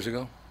 10 years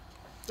ago?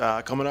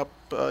 Coming up.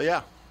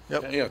 Yeah.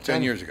 Yep. Yeah,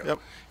 10 years ago. Yep.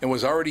 And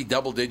was already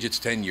double digits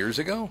 10 years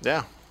ago?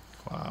 Yeah.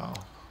 wow.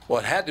 Well,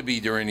 it had to be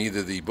during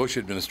either the Bush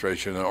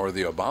administration or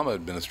the Obama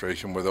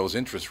administration where those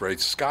interest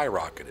rates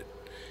skyrocketed.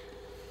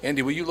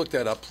 Andy, will you look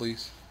that up,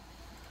 please?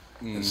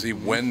 And see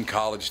when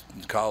college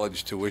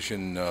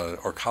tuition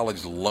or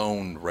college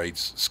loan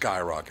rates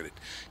skyrocketed.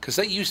 Because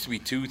they used to be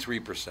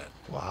 2-3%.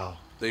 Wow.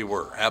 They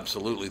were.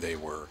 Absolutely they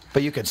were.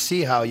 But you can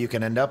see how you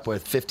can end up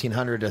with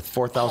 $1,500 to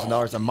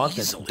 $4,000 a month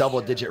easily. at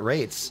double-digit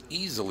rates.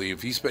 Easily.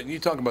 If you're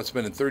talking about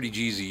spending 30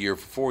 G's a year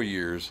for 4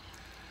 years.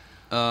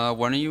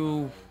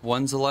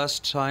 When's the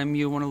last time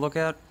you want to look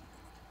at?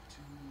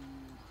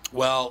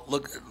 Well,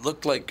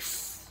 looked like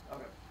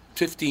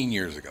 15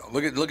 years ago.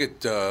 Look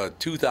at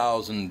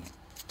 2000.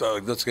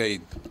 Let's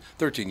say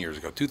 13 years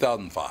ago,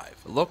 2005.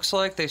 Looks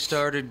like they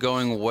started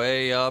going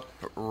way up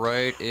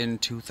right in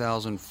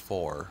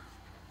 2004.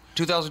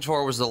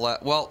 2004 was the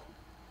last. Well,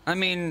 I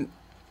mean,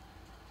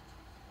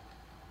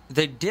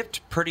 they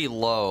dipped pretty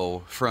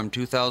low from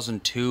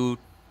 2002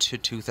 to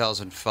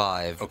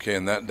 2005. Okay,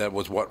 and that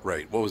was what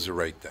rate? What was the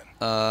rate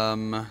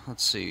then?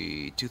 Let's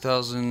see.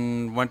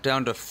 2000 went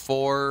down to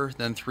 4,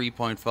 then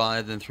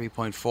 3.5, then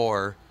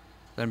 3.4,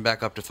 then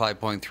back up to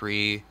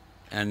 5.3,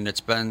 and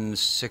it's been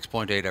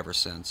 6.8 ever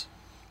since.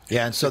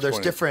 Yeah, and so there's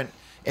 6.8. different.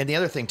 And the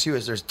other thing too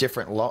is there's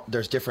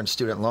different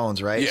student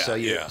loans, right? Yeah, so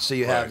you yeah, so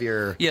you have right.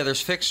 your Yeah,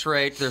 there's fixed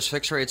rate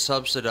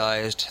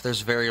subsidized, there's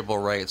variable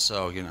rate,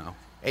 so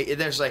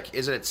there's like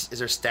is there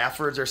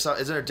Staffords or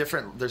something? Is there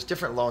there's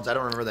different loans? I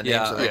don't remember the names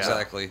Yeah, of them.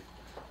 exactly.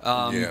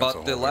 Yeah, it's a But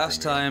whole the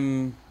last different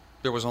time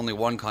there was only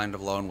one kind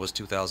of loan was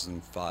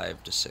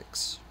 2005 to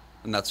 6,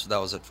 and that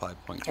was at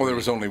 5.3. Well, there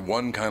was only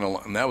one kind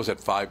of, and that was at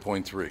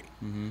 5.3.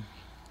 Mm-hmm.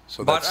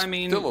 So But, that's I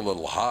mean, still a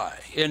little high.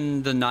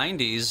 In the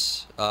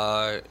 90s,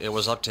 it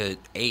was up to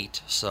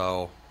 8,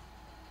 so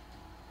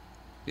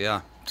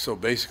yeah. So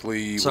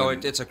basically, So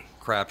when, it's a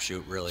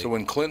crapshoot, really. so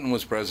when Clinton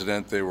was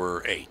president, they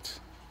were 8.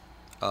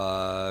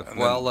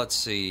 Well, let's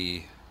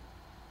see,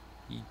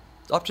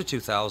 up to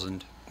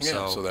 2000.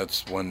 Yeah, so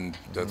that's when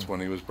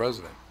he was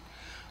president.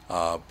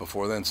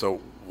 Before then, so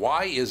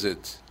why is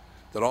it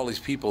that all these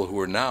people who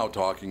are now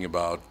talking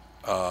about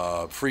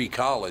free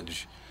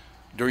college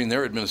during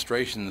their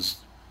administrations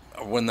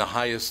are when the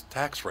highest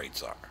tax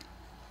rates are?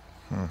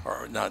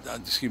 Or not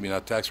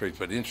tax rates,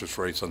 but interest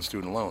rates on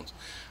student loans.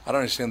 I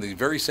don't understand the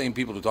very same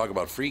people who talk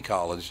about free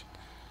college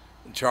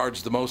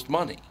charge the most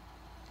money.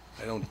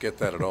 I don't get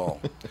that at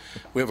all.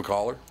 We have a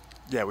caller.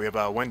 Yeah, we have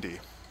Wendy.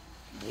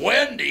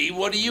 Wendy,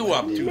 what are you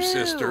up to,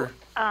 sister?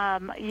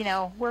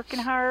 Working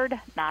hard,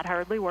 not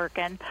hardly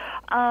working.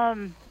 But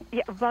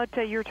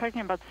you were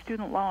talking about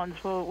student loans.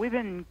 Well,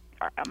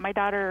 our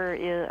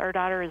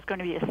daughter is going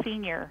to be a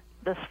senior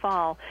this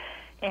fall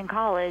in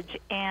college,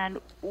 and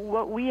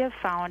what we have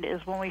found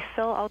is when we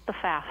fill out the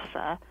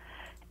FAFSA,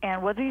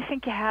 and whether you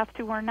think you have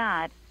to or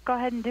not, go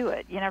ahead and do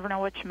it. You never know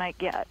what you might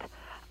get.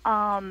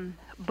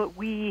 But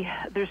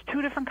there's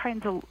two different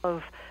kinds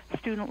of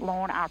student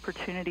loan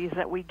opportunities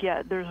that we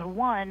get. There's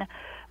one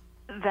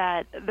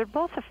that they're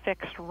both a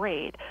fixed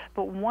rate,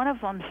 but one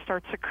of them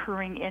starts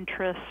accruing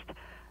interest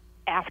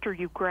after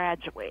you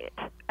graduate,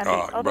 and the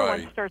other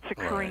one starts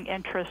accruing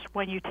interest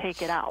when you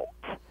take it out.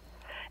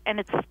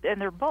 And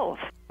they're both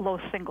low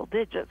single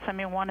digits. I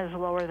mean, one is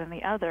lower than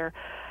the other,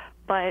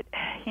 but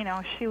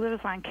she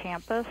lives on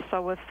campus,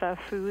 so with the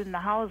food and the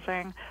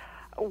housing,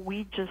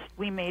 we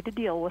made a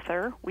deal with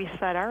her. We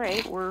said, all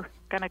right, we're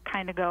going to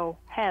kind of go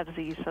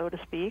halvesies, so to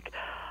speak.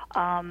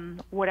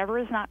 Whatever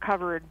is not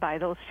covered by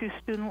those two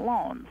student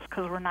loans,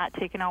 because we're not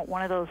taking out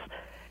one of those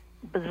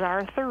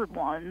bizarre third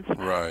ones.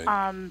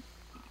 Right.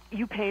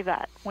 You pay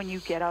that when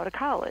you get out of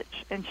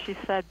college. And she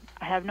said,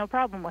 I have no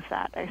problem with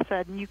that. I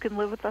said, you can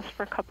live with us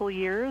for a couple of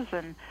years,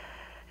 and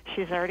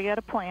she's already got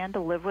a plan to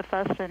live with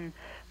us and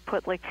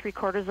put like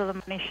 3/4 of the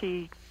money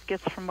she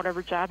gets from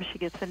whatever job she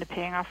gets into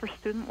paying off her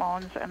student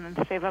loans, and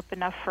then save up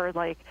enough for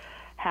like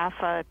half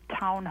a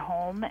town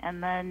home,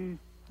 and then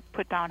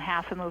put down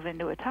half and move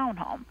into a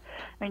townhome.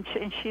 I mean,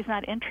 and she's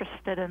not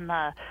interested in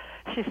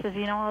she says,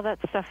 all that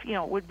stuff,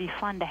 it would be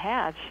fun to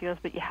have. She goes,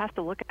 but you have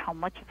to look at how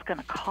much it's going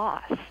to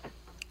cost.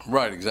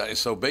 Right, exactly.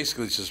 So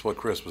basically, it's just what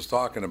Kris was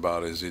talking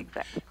about.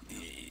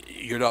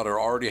 Your daughter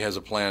already has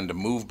a plan to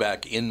move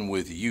back in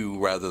with you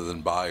rather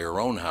than buy her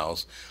own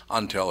house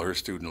until her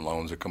student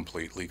loans are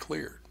completely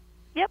cleared.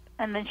 Yep,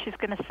 and then she's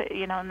going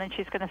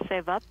to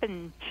save up,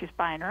 and she's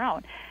buying her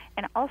own.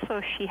 And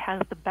also, she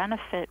has the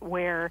benefit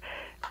where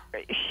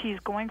she's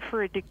going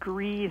for a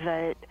degree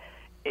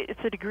it's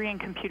a degree in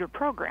computer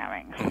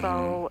programming. Mm-hmm.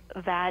 So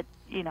that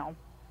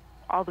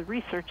all the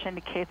research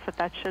indicates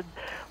that should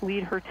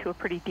lead her to a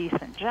pretty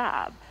decent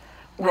job.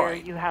 Where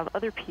you have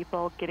other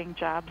people getting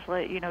jobs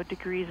like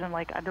degrees in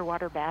like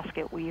underwater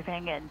basket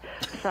weaving and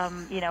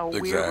some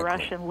weird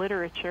Russian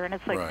literature, and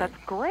it's like that's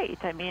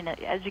great. I mean,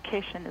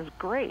 education is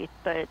great,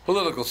 but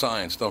political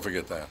science, don't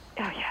forget that.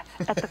 Oh yeah,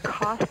 at the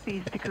cost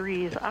these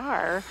degrees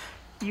are,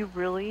 you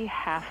really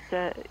have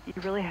to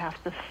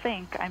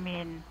think. I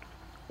mean,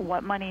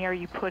 what money are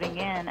you putting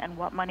in, and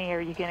what money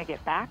are you going to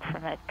get back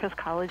from it? Because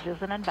college is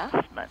an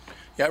investment.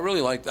 Yeah, I really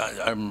like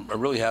that. I'm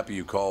really happy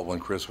you called when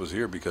Kris was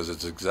here, because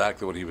it's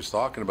exactly what he was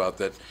talking about,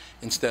 that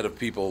instead of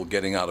people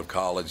getting out of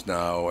college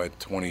now at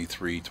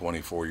 23,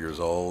 24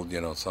 years old,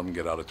 some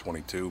get out at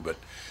 22, but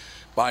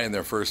buying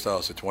their first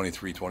house at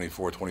 23,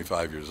 24,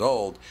 25 years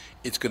old,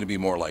 it's going to be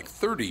more like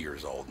 30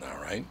 years old now,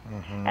 right?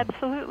 Mm-hmm.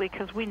 Absolutely,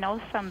 because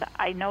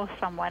I know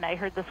someone, I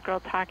heard this girl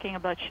talking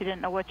about she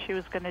didn't know what she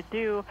was going to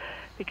do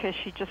because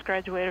she just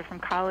graduated from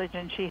college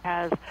and she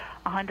has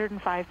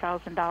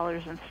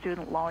 $105,000 in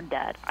student loan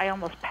debt. I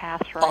almost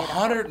passed right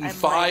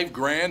 $105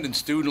 grand in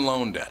student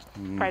loan debt.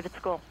 Private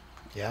school.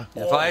 Yeah.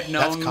 If I had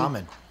known that's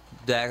common.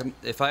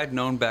 If I had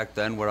known back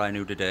then what I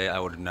knew today, I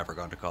would have never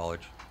gone to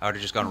college. I would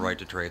have just gone right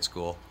to trade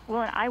school.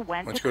 Well, and I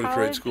went Let's to college. Let's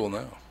go to trade school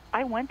now.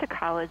 I went to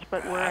college,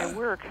 but where I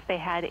worked, they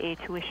had a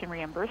tuition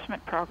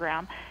reimbursement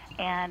program,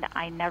 and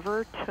I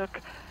never took,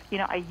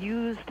 I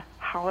used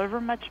however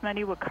much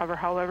money would cover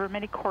however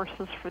many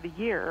courses for the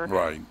year.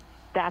 Right.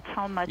 That's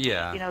how much,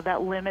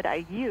 that limit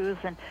I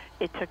used, and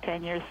it took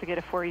 10 years to get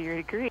a 4-year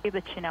degree,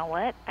 but you know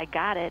what? I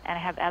got it, and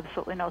I have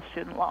absolutely no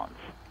student loans.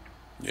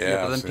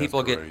 Yeah, but then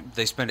people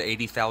they spend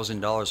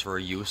 $80,000 for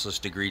a useless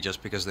degree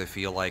just because they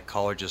feel like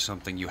college is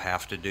something you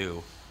have to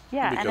do.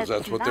 Yeah, because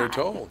that's what they're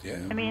told. Yeah.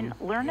 I mean,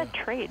 learn a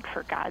trade,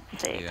 for God's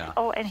sake. Yeah.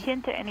 Oh, and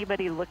hint to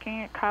anybody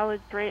looking at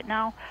college right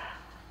now,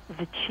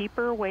 the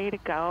cheaper way to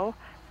go,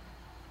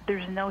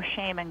 there's no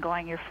shame in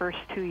going your first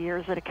 2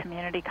 years at a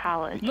community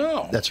college.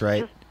 No. That's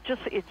right.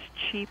 Just it's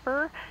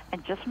cheaper,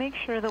 and just make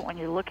sure that when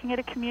you're looking at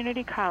a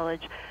community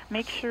college,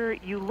 make sure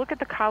you look at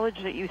the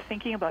college that you're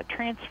thinking about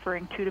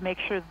transferring to make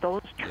sure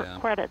those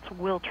credits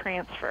will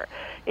transfer.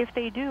 If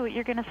they do,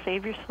 you're going to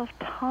save yourself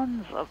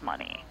tons of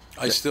money.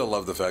 I still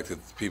love the fact that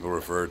people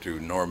refer to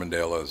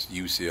Normandale as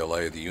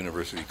UCLA, the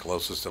university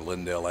closest to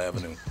Lindahl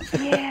Avenue.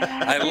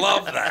 Yeah. I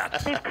love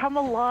that. They've come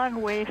a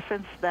long way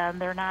since then.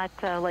 They're not,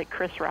 like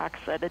Chris Rock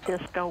said, a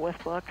disco with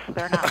books.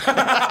 They're not.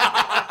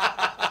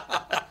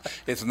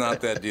 It's not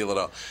that deal at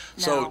all.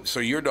 No. So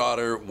your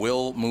daughter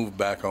will move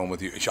back home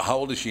with you. How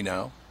old is she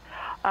now?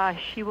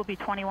 She will be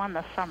 21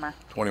 this summer.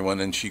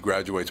 21, and she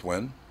graduates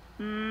when?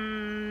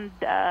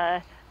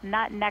 Not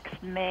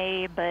next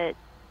May, but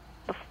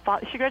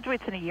she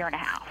graduates in a year and a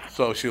half.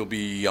 So she'll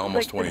be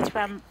almost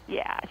 23.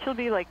 Yeah, she'll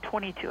be like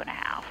 22 and a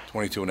half.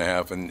 22 and a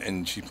half,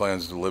 and she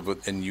plans to live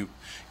with, and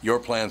your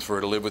plans for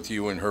her to live with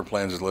you and her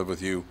plans to live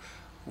with you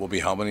will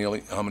be how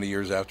many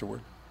years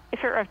afterward?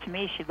 if it were up to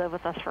me, she'd live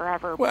with us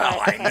forever.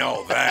 Well, but, I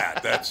know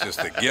that. That's just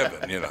a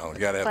given, You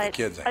got to have the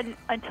kids.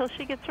 Until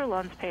she gets her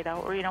loans paid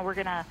out, or we're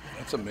gonna.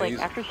 That's amazing.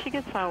 Like after she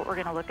gets out, we're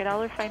gonna look at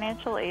all her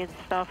financial aid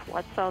stuff,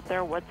 what's out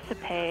there, what's to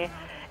pay,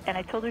 and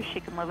I told her she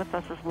can live with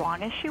us as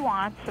long as she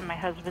wants. And my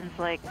husband's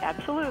like,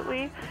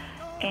 absolutely,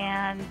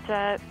 and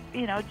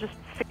just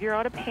figure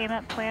out a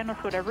payment plan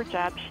with whatever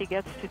job she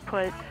gets to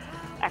put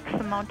X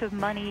amount of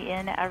money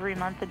in every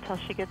month until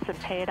she gets it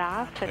paid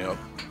off. And,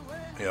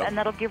 Yep. And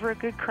that'll give her a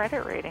good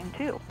credit rating,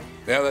 too.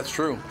 Yeah, that's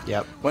true.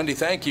 Yep. Wendy,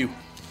 thank you.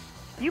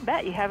 You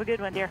bet. You have a good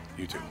one, dear.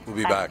 You too. We'll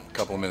be back in a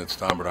couple of minutes.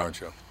 Tom Bernard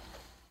Show.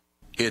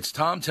 It's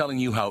Tom telling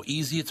you how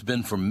easy it's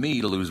been for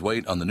me to lose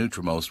weight on the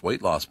Nutrimost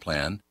weight loss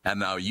plan. And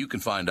now you can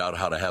find out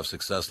how to have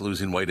success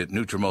losing weight at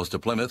Nutrimost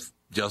of Plymouth,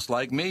 just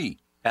like me,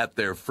 at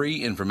their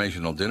free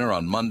informational dinner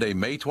on Monday,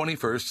 May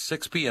 21st,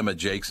 6 p.m. at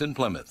Jake's in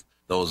Plymouth.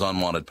 Those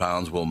unwanted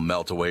pounds will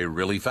melt away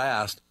really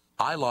fast.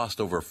 I lost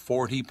over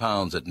 40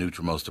 pounds at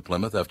Nutrimost of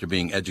Plymouth after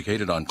being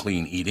educated on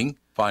clean eating,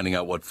 finding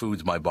out what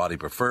foods my body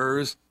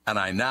prefers, and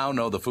I now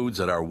know the foods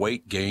that are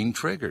weight gain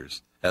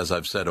triggers. As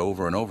I've said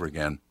over and over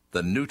again,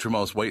 the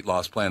Nutrimost weight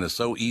loss plan is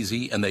so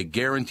easy, and they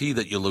guarantee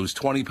that you lose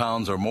 20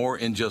 pounds or more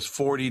in just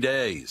 40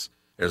 days.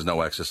 There's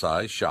no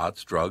exercise,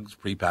 shots, drugs,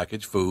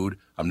 prepackaged food.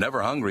 I'm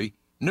never hungry.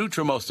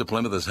 Nutrimost of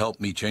Plymouth has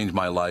helped me change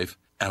my life,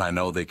 and I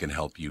know they can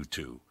help you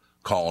too.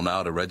 Call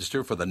now to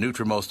register for the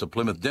Nutrimost of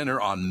Plymouth dinner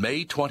on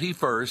May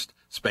 21st.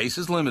 Space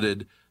is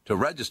limited. To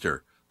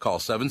register, call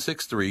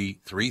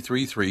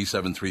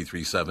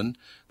 763-333-7337.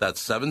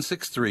 That's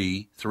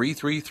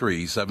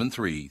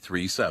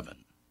 763-333-7337.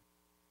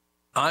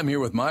 I'm here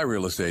with my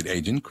real estate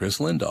agent, Kris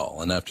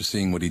Lindahl, and after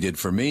seeing what he did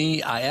for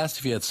me, I asked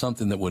if he had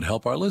something that would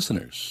help our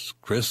listeners.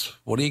 Kris,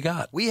 what do you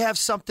got? We have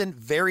something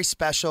very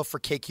special for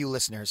KQ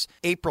listeners.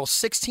 April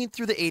 16th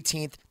through the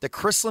 18th, the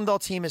Kris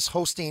Lindahl team is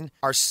hosting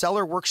our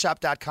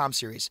SellerWorkshop.com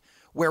series,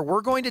 where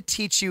we're going to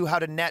teach you how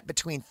to net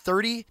between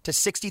 $30,000 to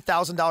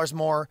 $60,000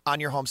 more on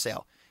your home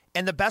sale.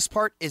 And the best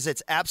part is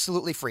it's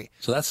absolutely free.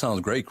 So that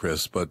sounds great,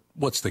 Kris, but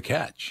what's the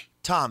catch?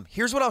 Tom,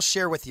 here's what I'll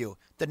share with you.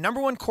 The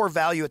number one core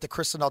value at the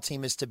Kris Lindahl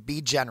team is to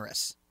be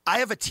generous. I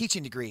have a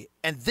teaching degree,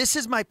 and this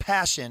is my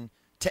passion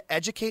to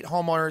educate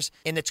homeowners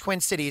in the Twin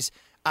Cities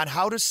on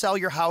how to sell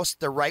your house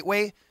the right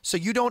way so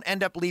you don't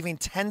end up leaving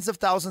tens of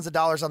thousands of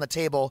dollars on the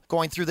table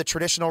going through the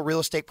traditional real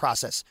estate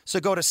process. So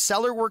go to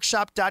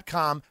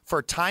sellerworkshop.com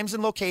for times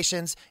and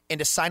locations and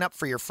to sign up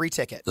for your free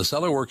ticket. The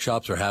Seller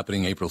Workshops are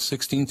happening April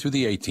 16th through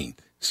the 18th.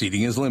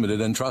 Seating is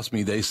limited, and trust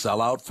me, they sell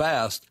out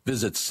fast.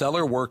 Visit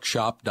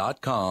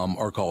sellerworkshop.com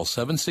or call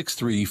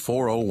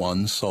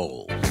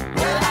 763-401-SOLD. Well,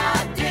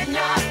 I did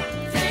not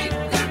think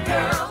the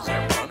girls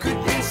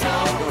could be so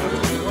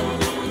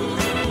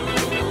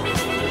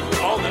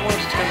Oh, that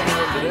one's coming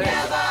on today.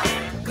 never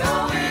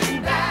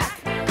going back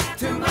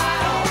to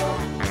my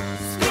old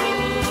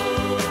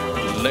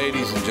school.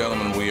 Ladies and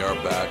gentlemen, we are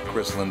back.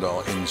 Kris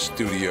Lindahl in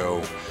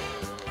studio.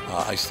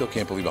 I still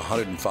can't believe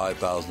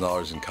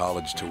 $105,000 in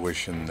college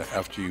tuition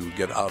after you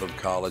get out of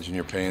college, and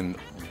you're paying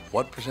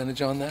what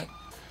percentage on that?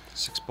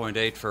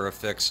 6.8 for a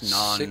fixed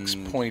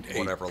 6.8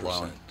 whatever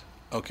loan.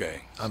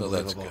 Okay, so that's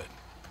Unbelievable. good.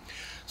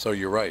 So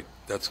you're right.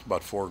 That's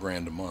about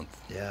 $4,000 a month.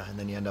 Yeah, and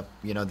then you end up,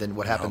 then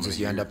what How happens many is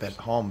you end up years? at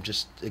home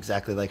just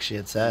exactly like she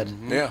had said.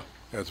 Yeah,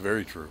 that's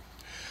very true.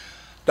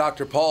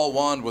 Dr. Paul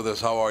Wand with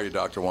us. How are you,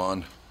 Dr.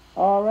 Wand?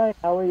 All right.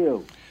 How are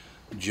you?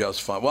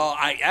 Just fine. Well,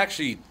 I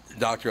actually,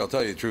 Doctor, I'll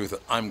tell you the truth.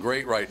 I'm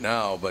great right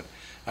now, but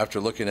after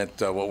looking at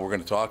what we're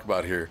going to talk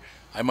about here,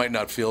 I might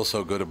not feel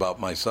so good about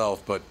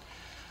myself, but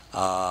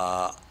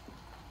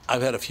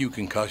I've had a few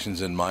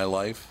concussions in my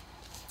life,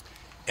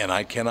 and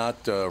I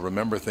cannot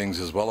remember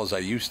things as well as I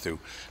used to.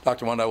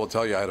 Dr. Wand, I will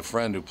tell you, I had a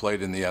friend who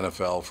played in the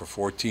NFL for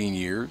 14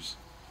 years,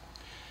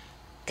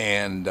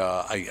 and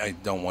I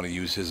don't want to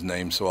use his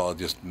name, so I'll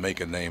just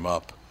make a name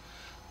up.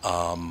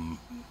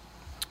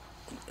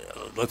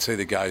 Let's say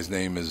the guy's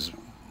name is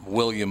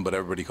William, but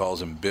everybody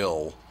calls him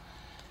Bill.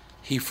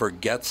 He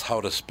forgets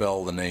how to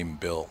spell the name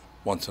Bill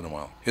once in a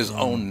while, his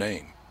own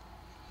name.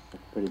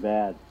 That's pretty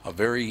bad. A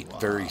very,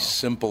 very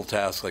simple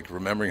task, like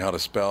remembering how to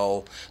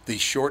spell the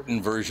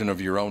shortened version of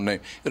your own name.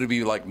 It would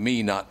be like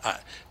me,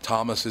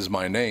 Thomas is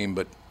my name,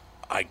 but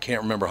I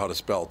can't remember how to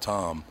spell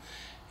Tom.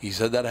 He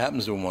said that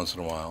happens to him once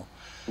in a while.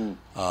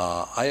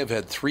 I have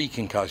had 3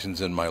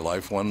 concussions in my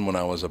life, one when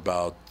I was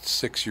about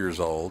 6 years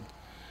old,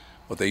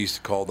 what they used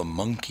to call the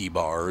monkey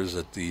bars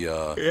at the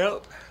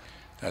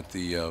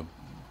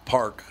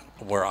park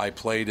where I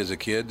played as a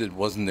kid. It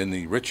wasn't in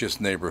the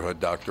richest neighborhood,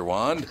 Dr.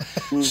 Wand.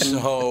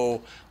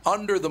 So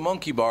under the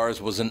monkey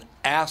bars was an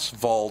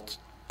asphalt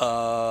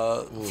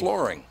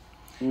flooring.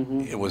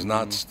 It was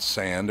not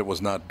sand. It was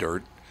not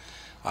dirt.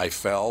 I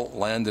fell,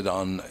 landed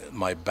on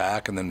my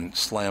back, and then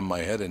slammed my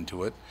head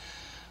into it.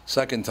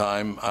 Second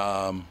time,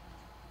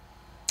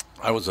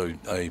 I was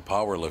a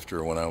power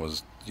lifter when I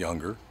was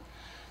younger,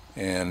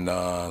 and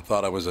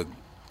thought I was I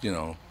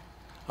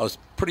was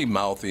pretty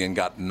mouthy and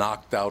got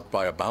knocked out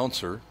by a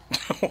bouncer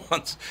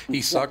once.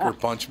 He sucker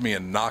punched me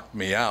and knocked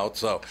me out.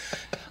 So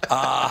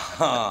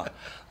that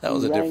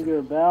was a Rang different.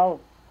 your bell?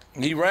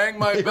 He rang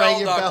my He bell, rang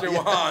your Dr.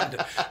 bell,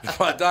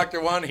 Wand.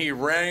 Dr. Wand, he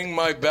rang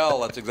my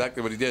bell. That's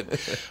exactly what he did.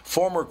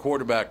 Former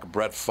quarterback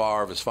Brett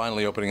Favre is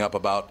finally opening up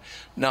about,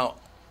 now,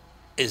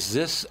 is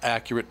this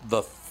accurate,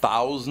 the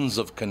thousands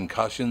of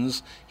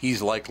concussions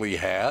he's likely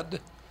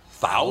had?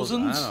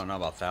 Thousands? I don't know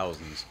about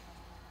thousands.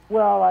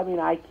 Well, I mean,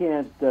 I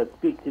can't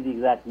speak to the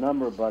exact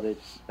number, but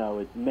it's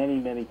it's many,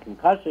 many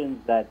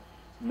concussions that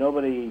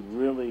nobody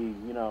really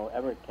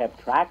ever kept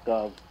track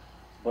of.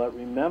 But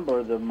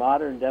remember, the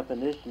modern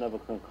definition of a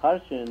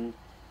concussion,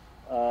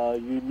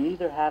 you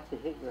neither have to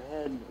hit your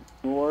head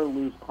nor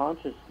lose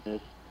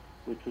consciousness,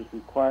 which was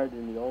required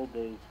in the old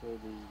days for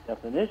the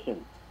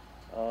definition.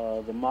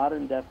 The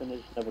modern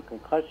definition of a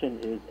concussion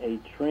is a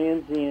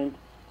transient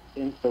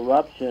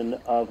interruption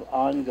of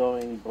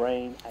ongoing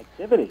brain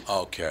activity.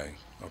 Okay.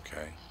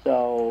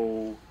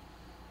 So,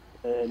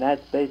 and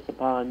that's based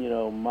upon,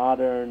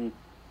 modern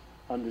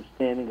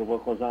understanding of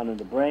what goes on in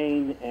the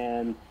brain,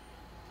 and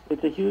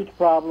it's a huge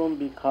problem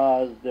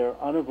because they're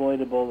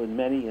unavoidable in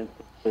many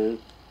instances,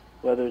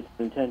 whether it's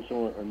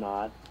intentional or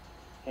not.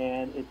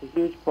 And it's a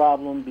huge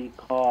problem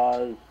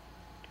because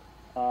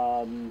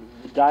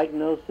the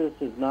diagnosis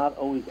is not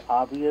always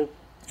obvious.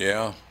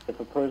 Yeah. If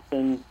a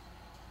person,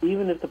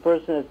 even if the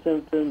person has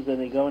symptoms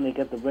and they go and they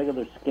get the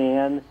regular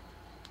scan,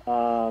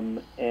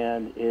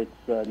 and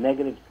it's a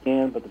negative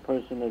scan, but the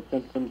person has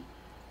symptoms,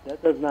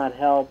 that does not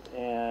help.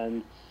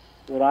 And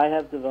what I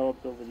have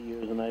developed over the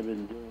years, and I've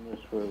been doing this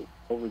for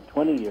over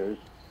 20 years,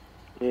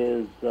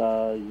 is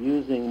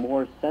using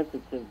more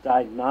sensitive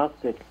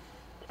diagnostic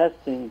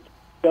testing to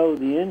show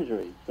the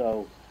injury.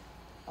 So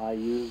I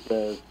use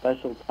a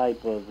special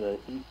type of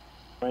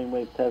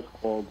brainwave test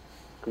called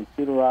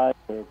computerized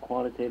or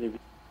quantitative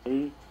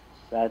EEG.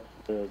 That's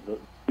the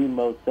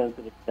most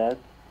sensitive test.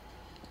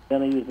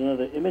 Then I use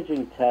another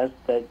imaging test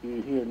that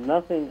you hear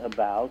nothing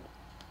about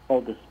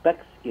called the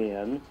SPECT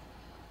scan,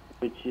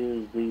 which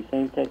is the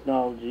same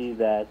technology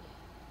that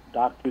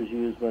doctors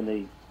use when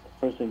the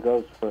person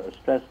goes for a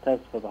stress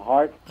test for the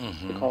heart.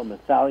 They call them a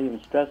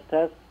thallium stress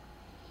test.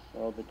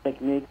 Well, the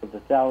technique of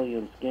the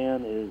thallium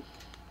scan is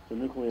the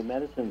nuclear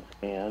medicine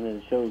scan,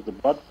 and it shows the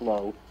blood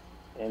flow,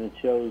 and it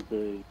shows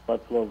the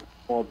blood flow of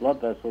small blood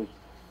vessels.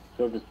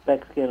 So the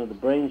SPECT scan of the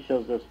brain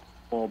shows us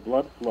small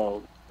blood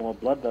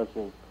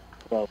vessels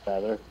flow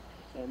rather,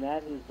 and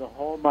that is the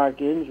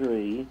hallmark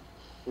injury,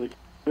 which is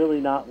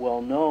really not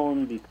well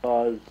known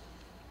because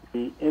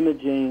the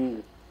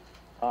imaging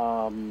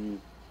world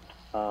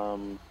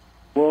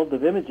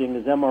of imaging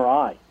is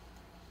MRI,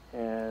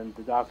 and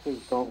the doctors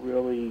don't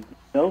really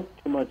know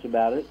too much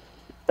about it,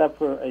 except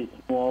for a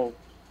small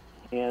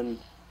and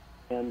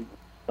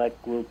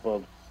select group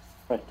of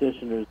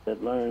practitioners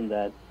that learn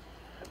that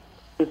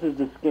this is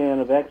the scan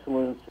of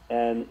excellence.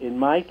 And in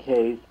my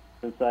case,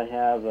 since I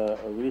have a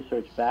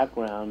research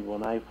background,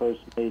 when I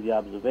first made the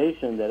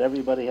observation that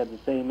everybody had the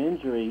same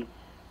injury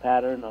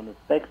pattern on the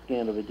SPECT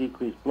scan of a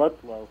decreased blood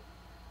flow,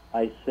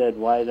 I said,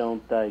 why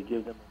don't I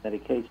give them a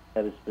medication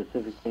that is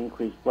specific to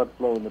increased blood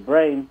flow in the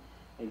brain?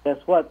 And guess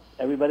what?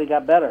 Everybody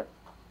got better.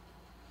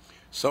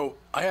 So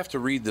I have to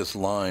read this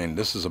line.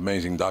 This is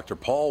amazing. Dr.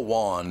 Paul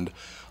Wand,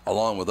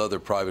 along with other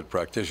private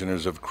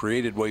practitioners, have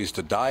created ways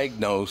to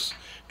diagnose,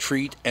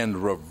 treat, and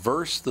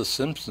reverse the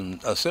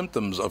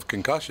symptoms of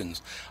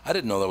concussions. I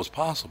didn't know that was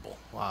possible.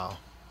 Wow.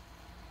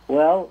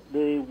 Well,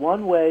 the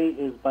one way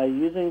is by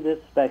using this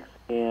SPECT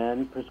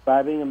scan,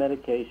 prescribing a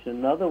medication.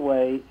 Another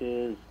way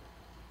is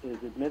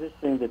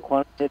administering the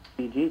quantitative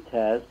EEG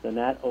test, and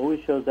that always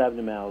shows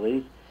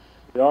abnormalities.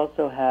 We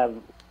also have,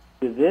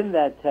 within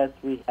that test,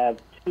 we have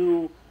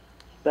 2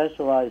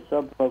 specialized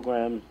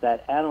subprograms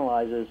that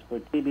analyzes for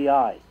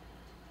TBI.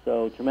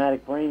 So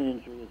traumatic brain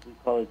injury, as we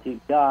call it,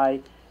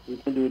 TBI, we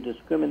can do a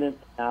discriminant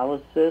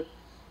analysis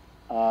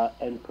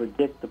and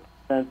predict the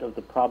percent of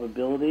the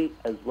probability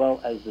as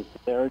well as the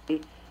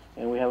severity.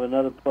 And we have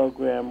another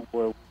program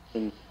where we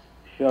can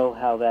show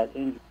how that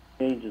injury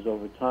changes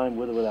over time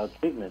with or without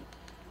treatment.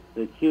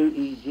 The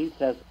QEEG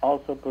test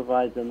also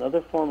provides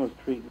another form of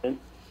treatment,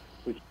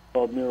 which is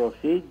called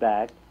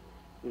neurofeedback,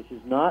 which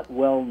is not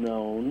well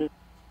known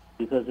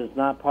because it's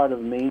not part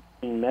of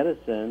mainstream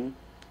medicine.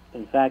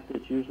 In fact,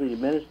 it's usually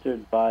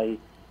administered by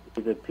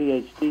either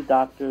PhD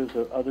doctors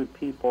or other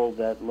people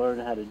that learn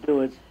how to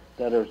do it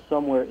that are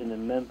somewhere in the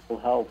mental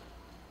health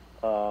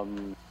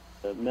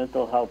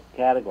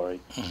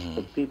category.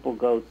 So people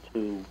go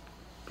to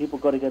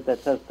get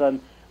that test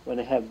done when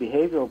they have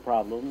behavioral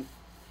problems,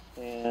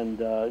 and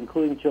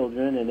including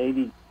children, and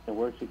ADD. It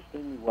works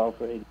extremely well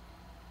for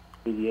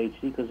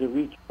ADHD because it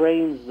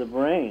retrains the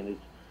brain.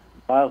 It's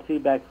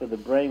biofeedback for the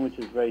brain, which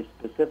is very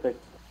specific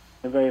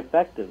and very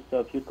effective. So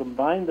if you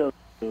combine those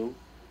two,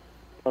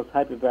 plus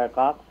hyperbaric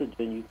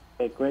oxygen, you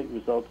get great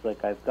results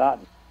like I've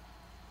gotten.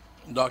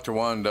 Dr.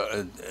 Wand,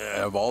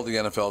 have all the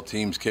NFL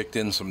teams kicked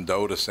in some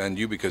dough to send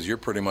you because you're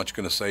pretty much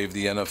going to save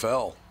the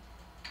NFL?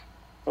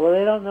 Well,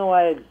 they don't know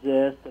I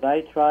exist, and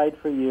I tried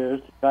for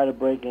years to try to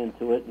break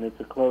into it, and it's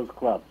a closed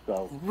club.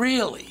 So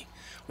really?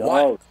 Oh,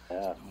 Why?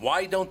 yeah.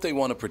 Why don't they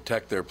want to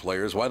protect their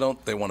players? Why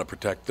don't they want to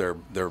protect their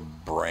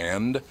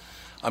brand?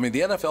 I mean,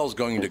 the NFL is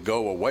going to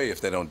go away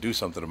if they don't do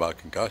something about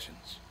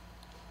concussions.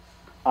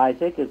 I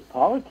think it's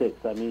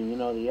politics. I mean,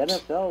 the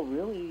NFL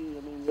really,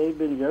 they've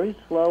been very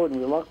slow and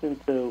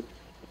reluctant to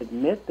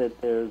admit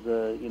that there's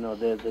there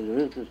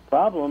is this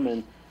problem,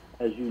 and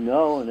as you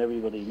know, and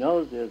everybody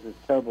knows, there's this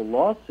terrible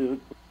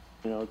lawsuit.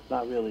 It's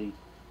not really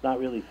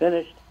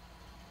finished,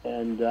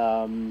 and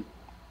I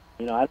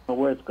don't know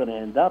where it's going to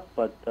end up,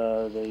 but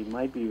they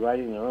might be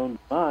writing their own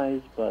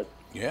demise. But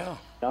yeah,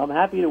 I'm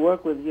happy to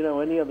work with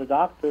any of the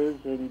doctors,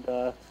 and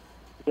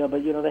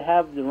but they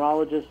have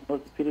neurologists and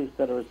orthopedics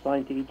that are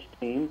assigned to each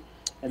team,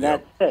 and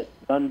that's it,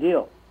 done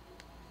deal.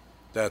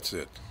 That's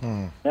it.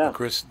 Yeah, well,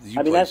 Kris,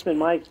 that's been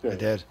my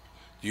experience. I did.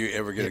 You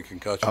ever get a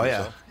concussion? Oh,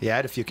 yourself? yeah. I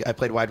had a few. I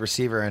played wide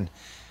receiver, and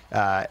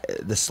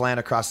the slant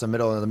across the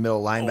middle and the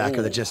middle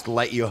linebacker that just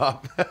light you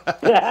up.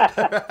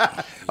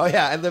 Oh,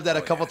 yeah. I lived that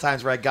a couple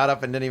times where I got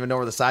up and didn't even know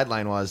where the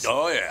sideline was.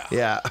 Oh, yeah.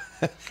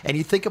 Yeah. And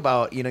you think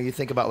about,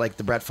 like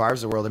the Brett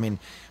Favre's of the world. I mean,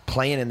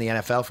 playing in the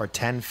NFL for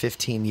 10,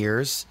 15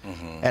 years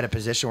at a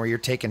position where you're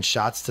taking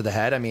shots to the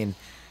head. I mean,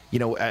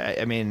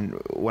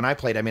 when I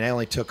played, I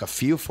only took a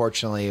few,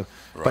 fortunately,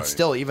 but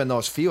still, even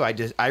those few,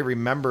 I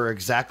remember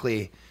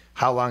exactly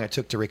how long it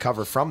took to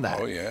recover from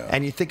that. Oh, yeah.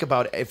 And you think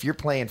about if you're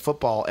playing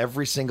football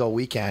every single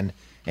weekend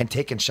and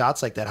taking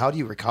shots like that, how do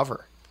you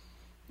recover?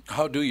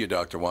 How do you,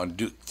 Dr. Juan?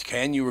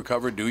 Can you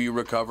recover? Do you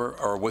recover?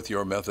 Or with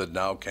your method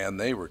now, can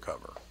they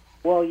recover?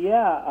 Well,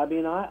 yeah.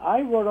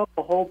 I wrote up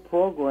a whole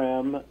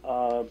program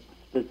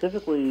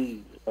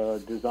specifically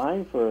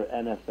designed for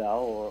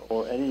NFL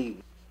or any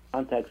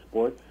contact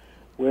sport,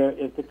 where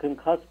if the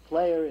concussed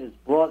player is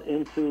brought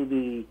into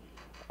the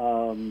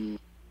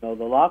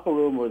locker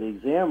room or the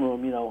exam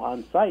room,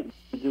 on site,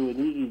 you do an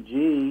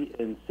EEG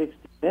in 60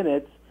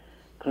 minutes,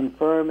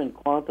 confirm and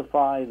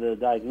quantify the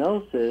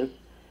diagnosis,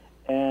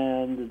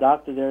 and the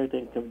doctor there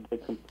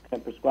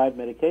can prescribe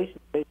medication.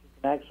 The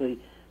patient can actually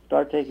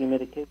start taking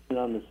medication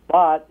on the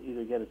spot,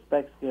 either get a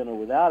SPECT scan or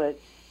without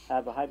it,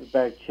 have a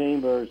hyperbaric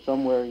chamber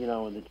somewhere, in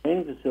the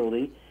training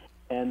facility,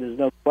 and there's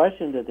no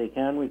question that they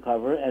can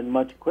recover and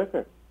much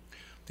quicker.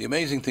 The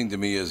amazing thing to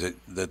me is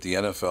that the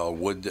NFL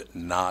would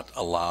not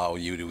allow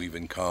you to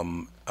even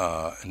come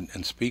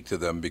and speak to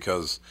them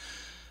because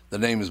the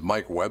names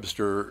Mike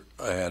Webster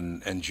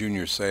and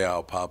Junior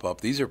Seau pop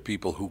up. These are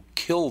people who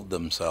killed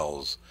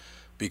themselves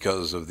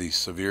because of the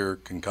severe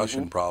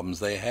concussion problems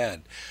they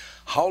had.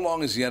 How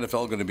long is the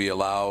NFL going to be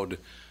allowed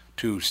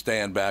to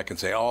stand back and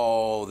say,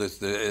 oh,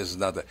 this is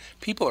not that?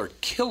 People are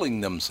killing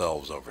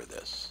themselves over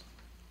this.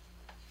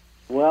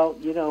 Well,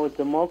 it's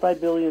a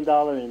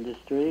multi-billion-dollar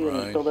industry, and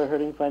until they're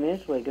hurting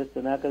financially, I guess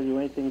they're not going to do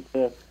anything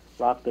to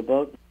rock the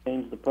boat and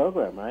change the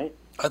program, right?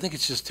 I think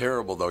it's just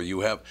terrible, though.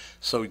 You have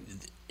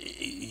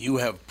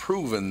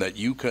proven that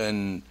you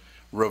can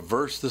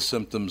reverse the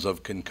symptoms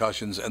of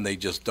concussions, and they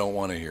just don't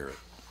want to hear it.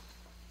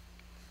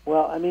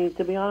 Well,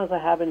 to be honest, I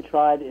haven't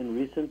tried in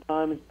recent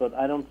times, but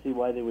I don't see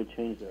why they would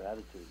change their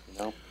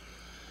attitude,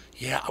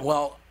 Yeah,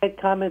 well... I had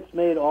comments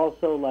made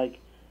also like,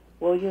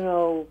 well,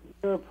 you're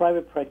a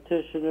private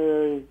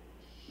practitioner,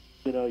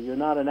 you're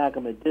not an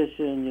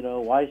academician,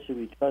 why should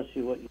we trust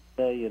you, what you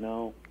say,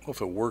 Well,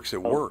 if it works,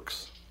 it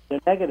works.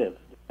 They're negative.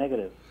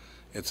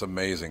 It's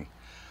amazing.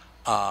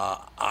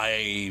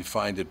 I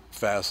find it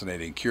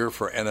fascinating. Cure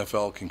for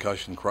NFL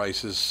concussion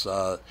crisis.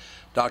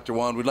 Dr.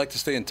 Juan, we'd like to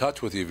stay in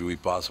touch with you if we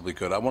possibly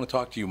could. I want to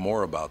talk to you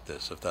more about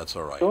this, if that's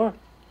all right. Sure.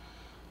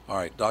 All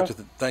right, Doctor,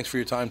 thanks for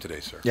your time today,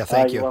 sir. Yeah,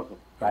 thank you. You're welcome.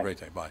 Have a great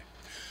day. Bye.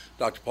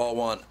 Dr. Paul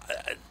Juan,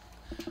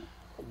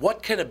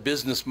 what kind of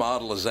business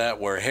model is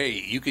that where, hey,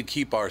 you could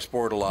keep our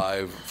sport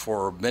alive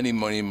for many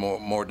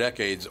more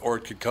decades, or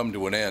it could come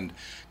to an end?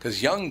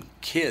 Because young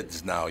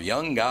kids now,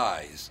 young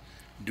guys,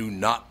 do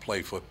not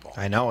play football.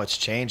 I know, it's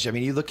changed.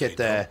 You look at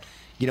and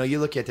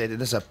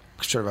this is a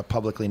sort of a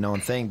publicly known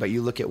thing, but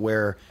you look at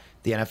where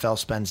the NFL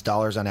spends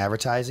dollars on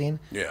advertising.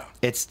 Yeah.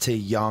 It's to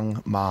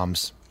young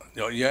moms.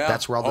 Oh, yeah.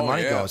 That's where all the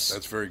money goes.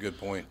 That's a very good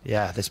point.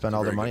 Yeah, they spend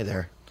all their money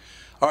there.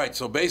 All right,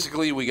 so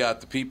basically we got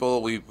the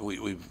people,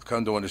 we've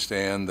come to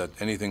understand that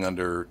anything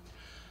under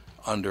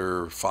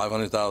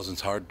 500,000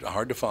 is hard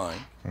to find.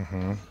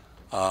 Mm-hmm.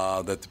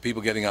 That the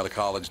people getting out of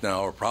college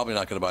now are probably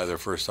not going to buy their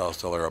first house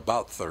till they're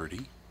about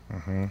 30,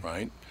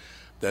 right?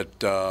 That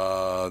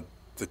the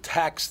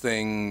tax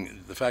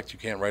thing, the fact you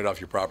can't write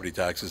off your property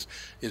taxes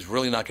is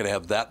really not going to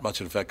have that much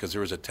of an effect because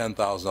there is a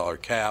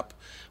 $10,000 cap,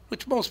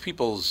 which most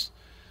people's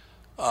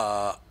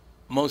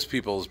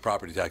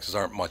property taxes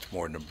aren't much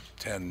more than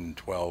 10,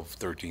 12,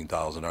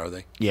 13,000, are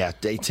they? Yeah,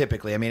 they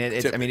typically.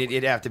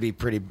 It'd have to be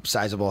pretty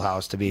sizable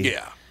house to be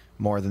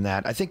more than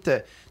that. I think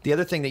the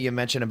other thing that you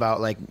mentioned about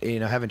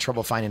having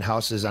trouble finding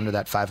houses under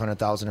that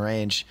 500,000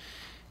 range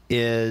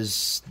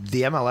is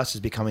the MLS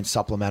is becoming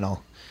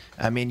supplemental.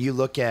 You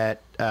look at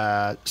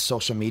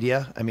social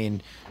media.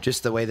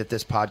 Just the way that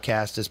this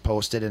podcast is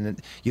posted,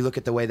 and you look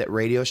at the way that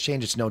radio's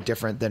changed. It's no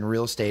different than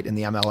real estate in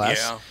the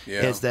MLS.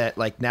 Yeah. Is that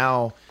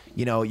now?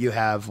 You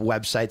have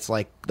websites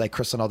like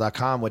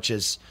KrisLindahl.com, which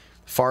is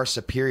far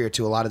superior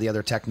to a lot of the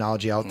other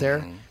technology out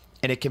there.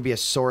 and it can be a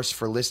source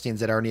for listings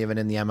that aren't even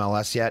in the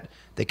MLS yet.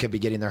 They could be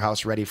getting their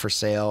house ready for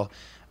sale.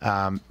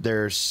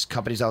 There's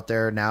companies out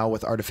there now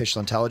with artificial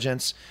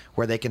intelligence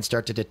where they can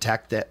start to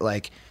detect that,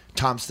 like,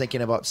 Tom's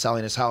thinking about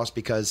selling his house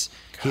because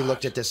he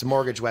looked at this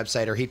mortgage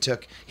website, or he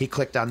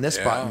clicked on this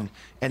button,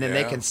 and then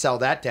they can sell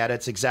that data.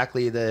 It's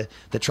exactly the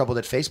trouble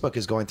that Facebook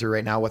is going through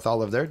right now with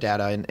all of their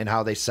data and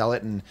how they sell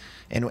it and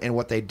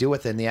what they do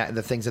with it and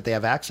the things that they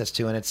have access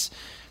to. And it's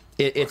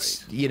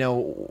you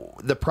know,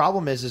 the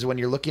problem is when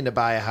you're looking to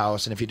buy a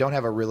house, and if you don't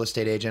have a real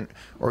estate agent,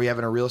 or you have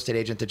a real estate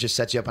agent that just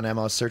sets you up on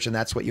MLS search and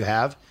that's what you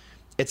have,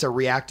 it's a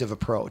reactive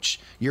approach.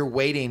 You're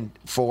waiting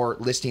for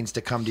listings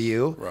to come to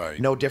you,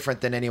 no different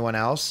than anyone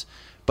else.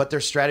 But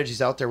there's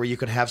strategies out there where you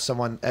can have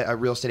someone, a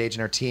real estate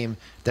agent or team,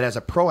 that has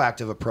a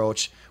proactive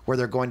approach where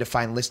they're going to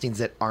find listings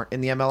that aren't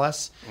in the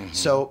MLS.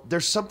 So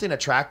there's something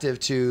attractive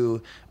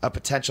to a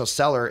potential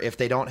seller if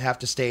they don't have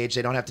to stage,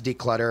 they don't have to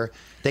declutter.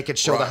 They could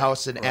show the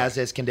house in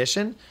as-is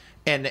condition.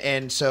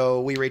 And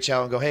so we reach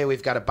out and go, hey,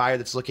 we've got a buyer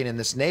that's looking in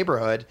this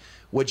neighborhood.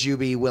 Would you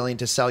be willing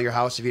to sell your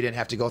house if you didn't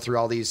have to go through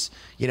all these,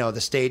 you know, the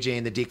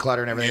staging, the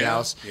declutter, and everything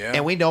else?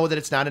 And we know that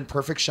it's not in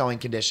perfect showing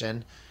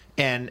condition.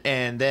 And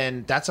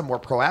then that's a more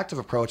proactive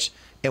approach.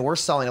 And we're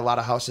selling a lot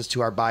of houses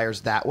to our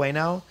buyers that way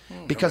now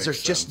because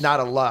there's just not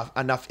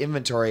enough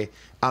inventory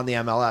on the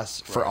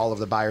MLS for all of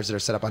the buyers that are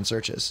set up on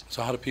searches.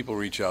 So how do people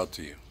reach out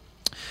to you?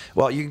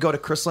 Well, you can go to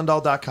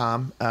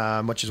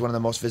KrisLindahl.com, which is one of the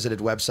most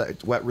visited real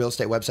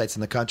estate websites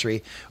in the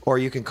country, or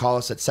you can call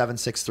us at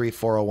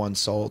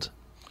 763-401-SOLD.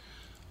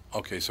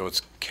 Okay, so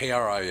it's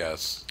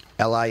KRIS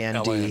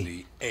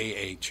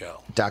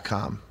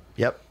LINDAHL.com.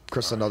 Yep,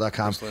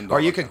 KrisLindahl.com. Or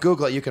you can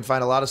Google it. You can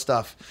find a lot of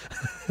stuff.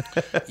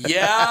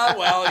 Yeah,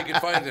 well, you can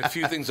find a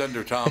few things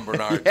under Tom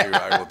Bernard, too.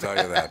 I will tell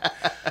you that.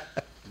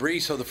 Bree,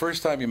 so the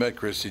first time you met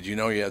Kris, did you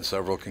know you had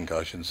several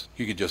concussions?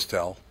 You could just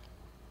tell.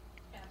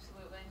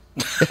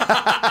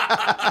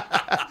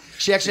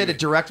 She actually had to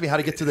direct me how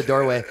to get through the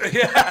doorway.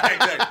 Yeah,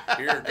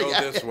 exactly. Here, go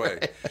this way.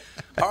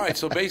 All right,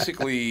 so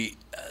basically,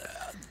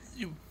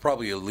 you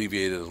probably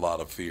alleviated a lot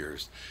of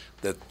fears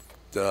that,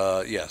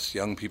 yes,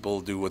 young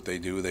people do what they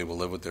do. They will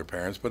live with their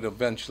parents, but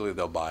eventually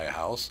they'll buy a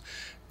house.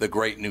 The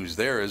great news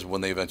there is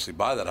when they eventually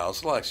buy that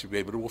house, they'll actually be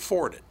able to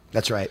afford it.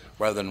 That's right.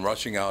 Rather than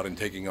rushing out and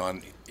taking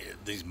on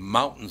these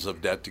mountains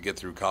of debt to get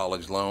through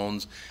college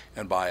loans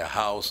and buy a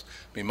house.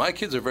 I mean, my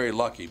kids are very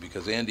lucky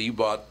because, Andy, you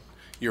bought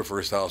your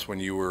first house when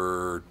you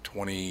were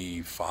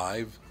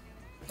 25?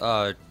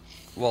 Well,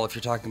 if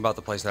you're talking about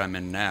the place that I'm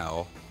in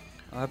now,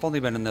 I've only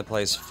been in that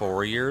place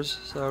 4 years,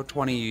 so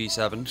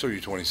 27. So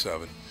you're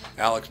 27.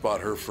 Alex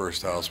bought her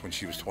first house when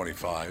she was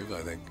 25,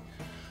 I think.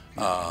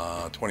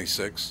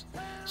 26.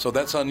 So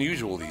that's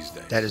unusual these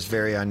days. That is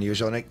very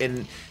unusual.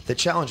 And the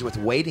challenge with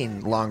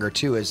waiting longer,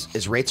 too,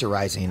 is rates are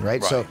rising,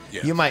 right? So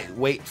you might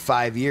wait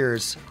 5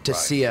 years to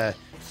see a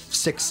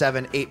 6,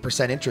 7,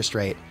 8% interest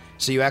rate.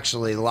 So you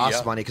actually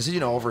lost money because,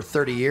 you know, over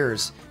 30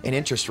 years, an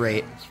interest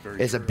rate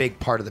is a big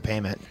part of the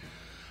payment.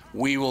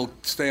 We will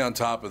stay on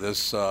top of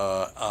this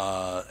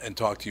and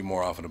talk to you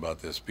more often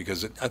about this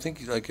because I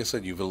think, like I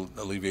said, you've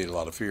alleviated a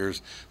lot of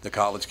fears. The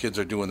college kids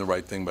are doing the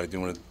right thing by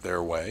doing it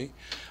their way.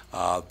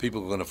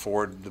 People who can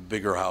afford the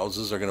bigger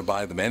houses are going to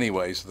buy them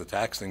anyway, so the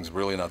tax thing's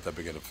really not that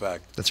big an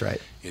effect. That's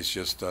right. It's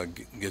just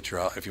get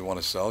your if you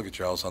want to sell, get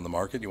your house on the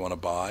market. You want to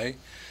buy,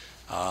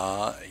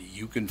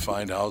 you can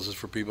find houses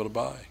for people to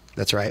buy.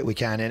 That's right, we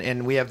can,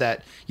 and we have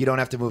that. You don't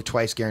have to move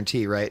twice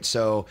guarantee, right?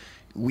 So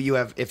you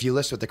have, if you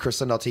list with the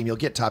Kris Lindahl team, you'll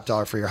get top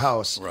dollar for your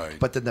house. Right.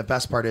 But then the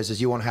best part is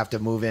you won't have to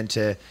move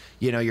into,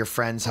 you know, your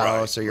friend's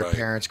house or your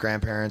parents,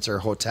 grandparents, or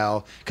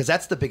hotel, because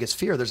that's the biggest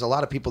fear. There's a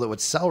lot of people that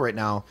would sell right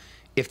now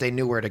if they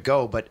knew where to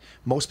go, but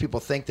most people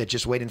think that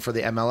just waiting for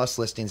the MLS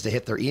listings to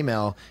hit their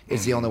email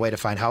is the only way to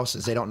find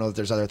houses. They don't know that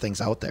there's other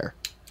things out there.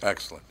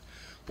 Excellent.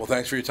 Well,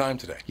 thanks for your time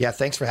today. Yeah,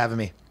 thanks for having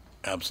me.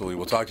 Absolutely.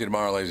 We'll talk to you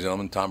tomorrow, ladies and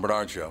gentlemen. Tom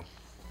Bernard Show.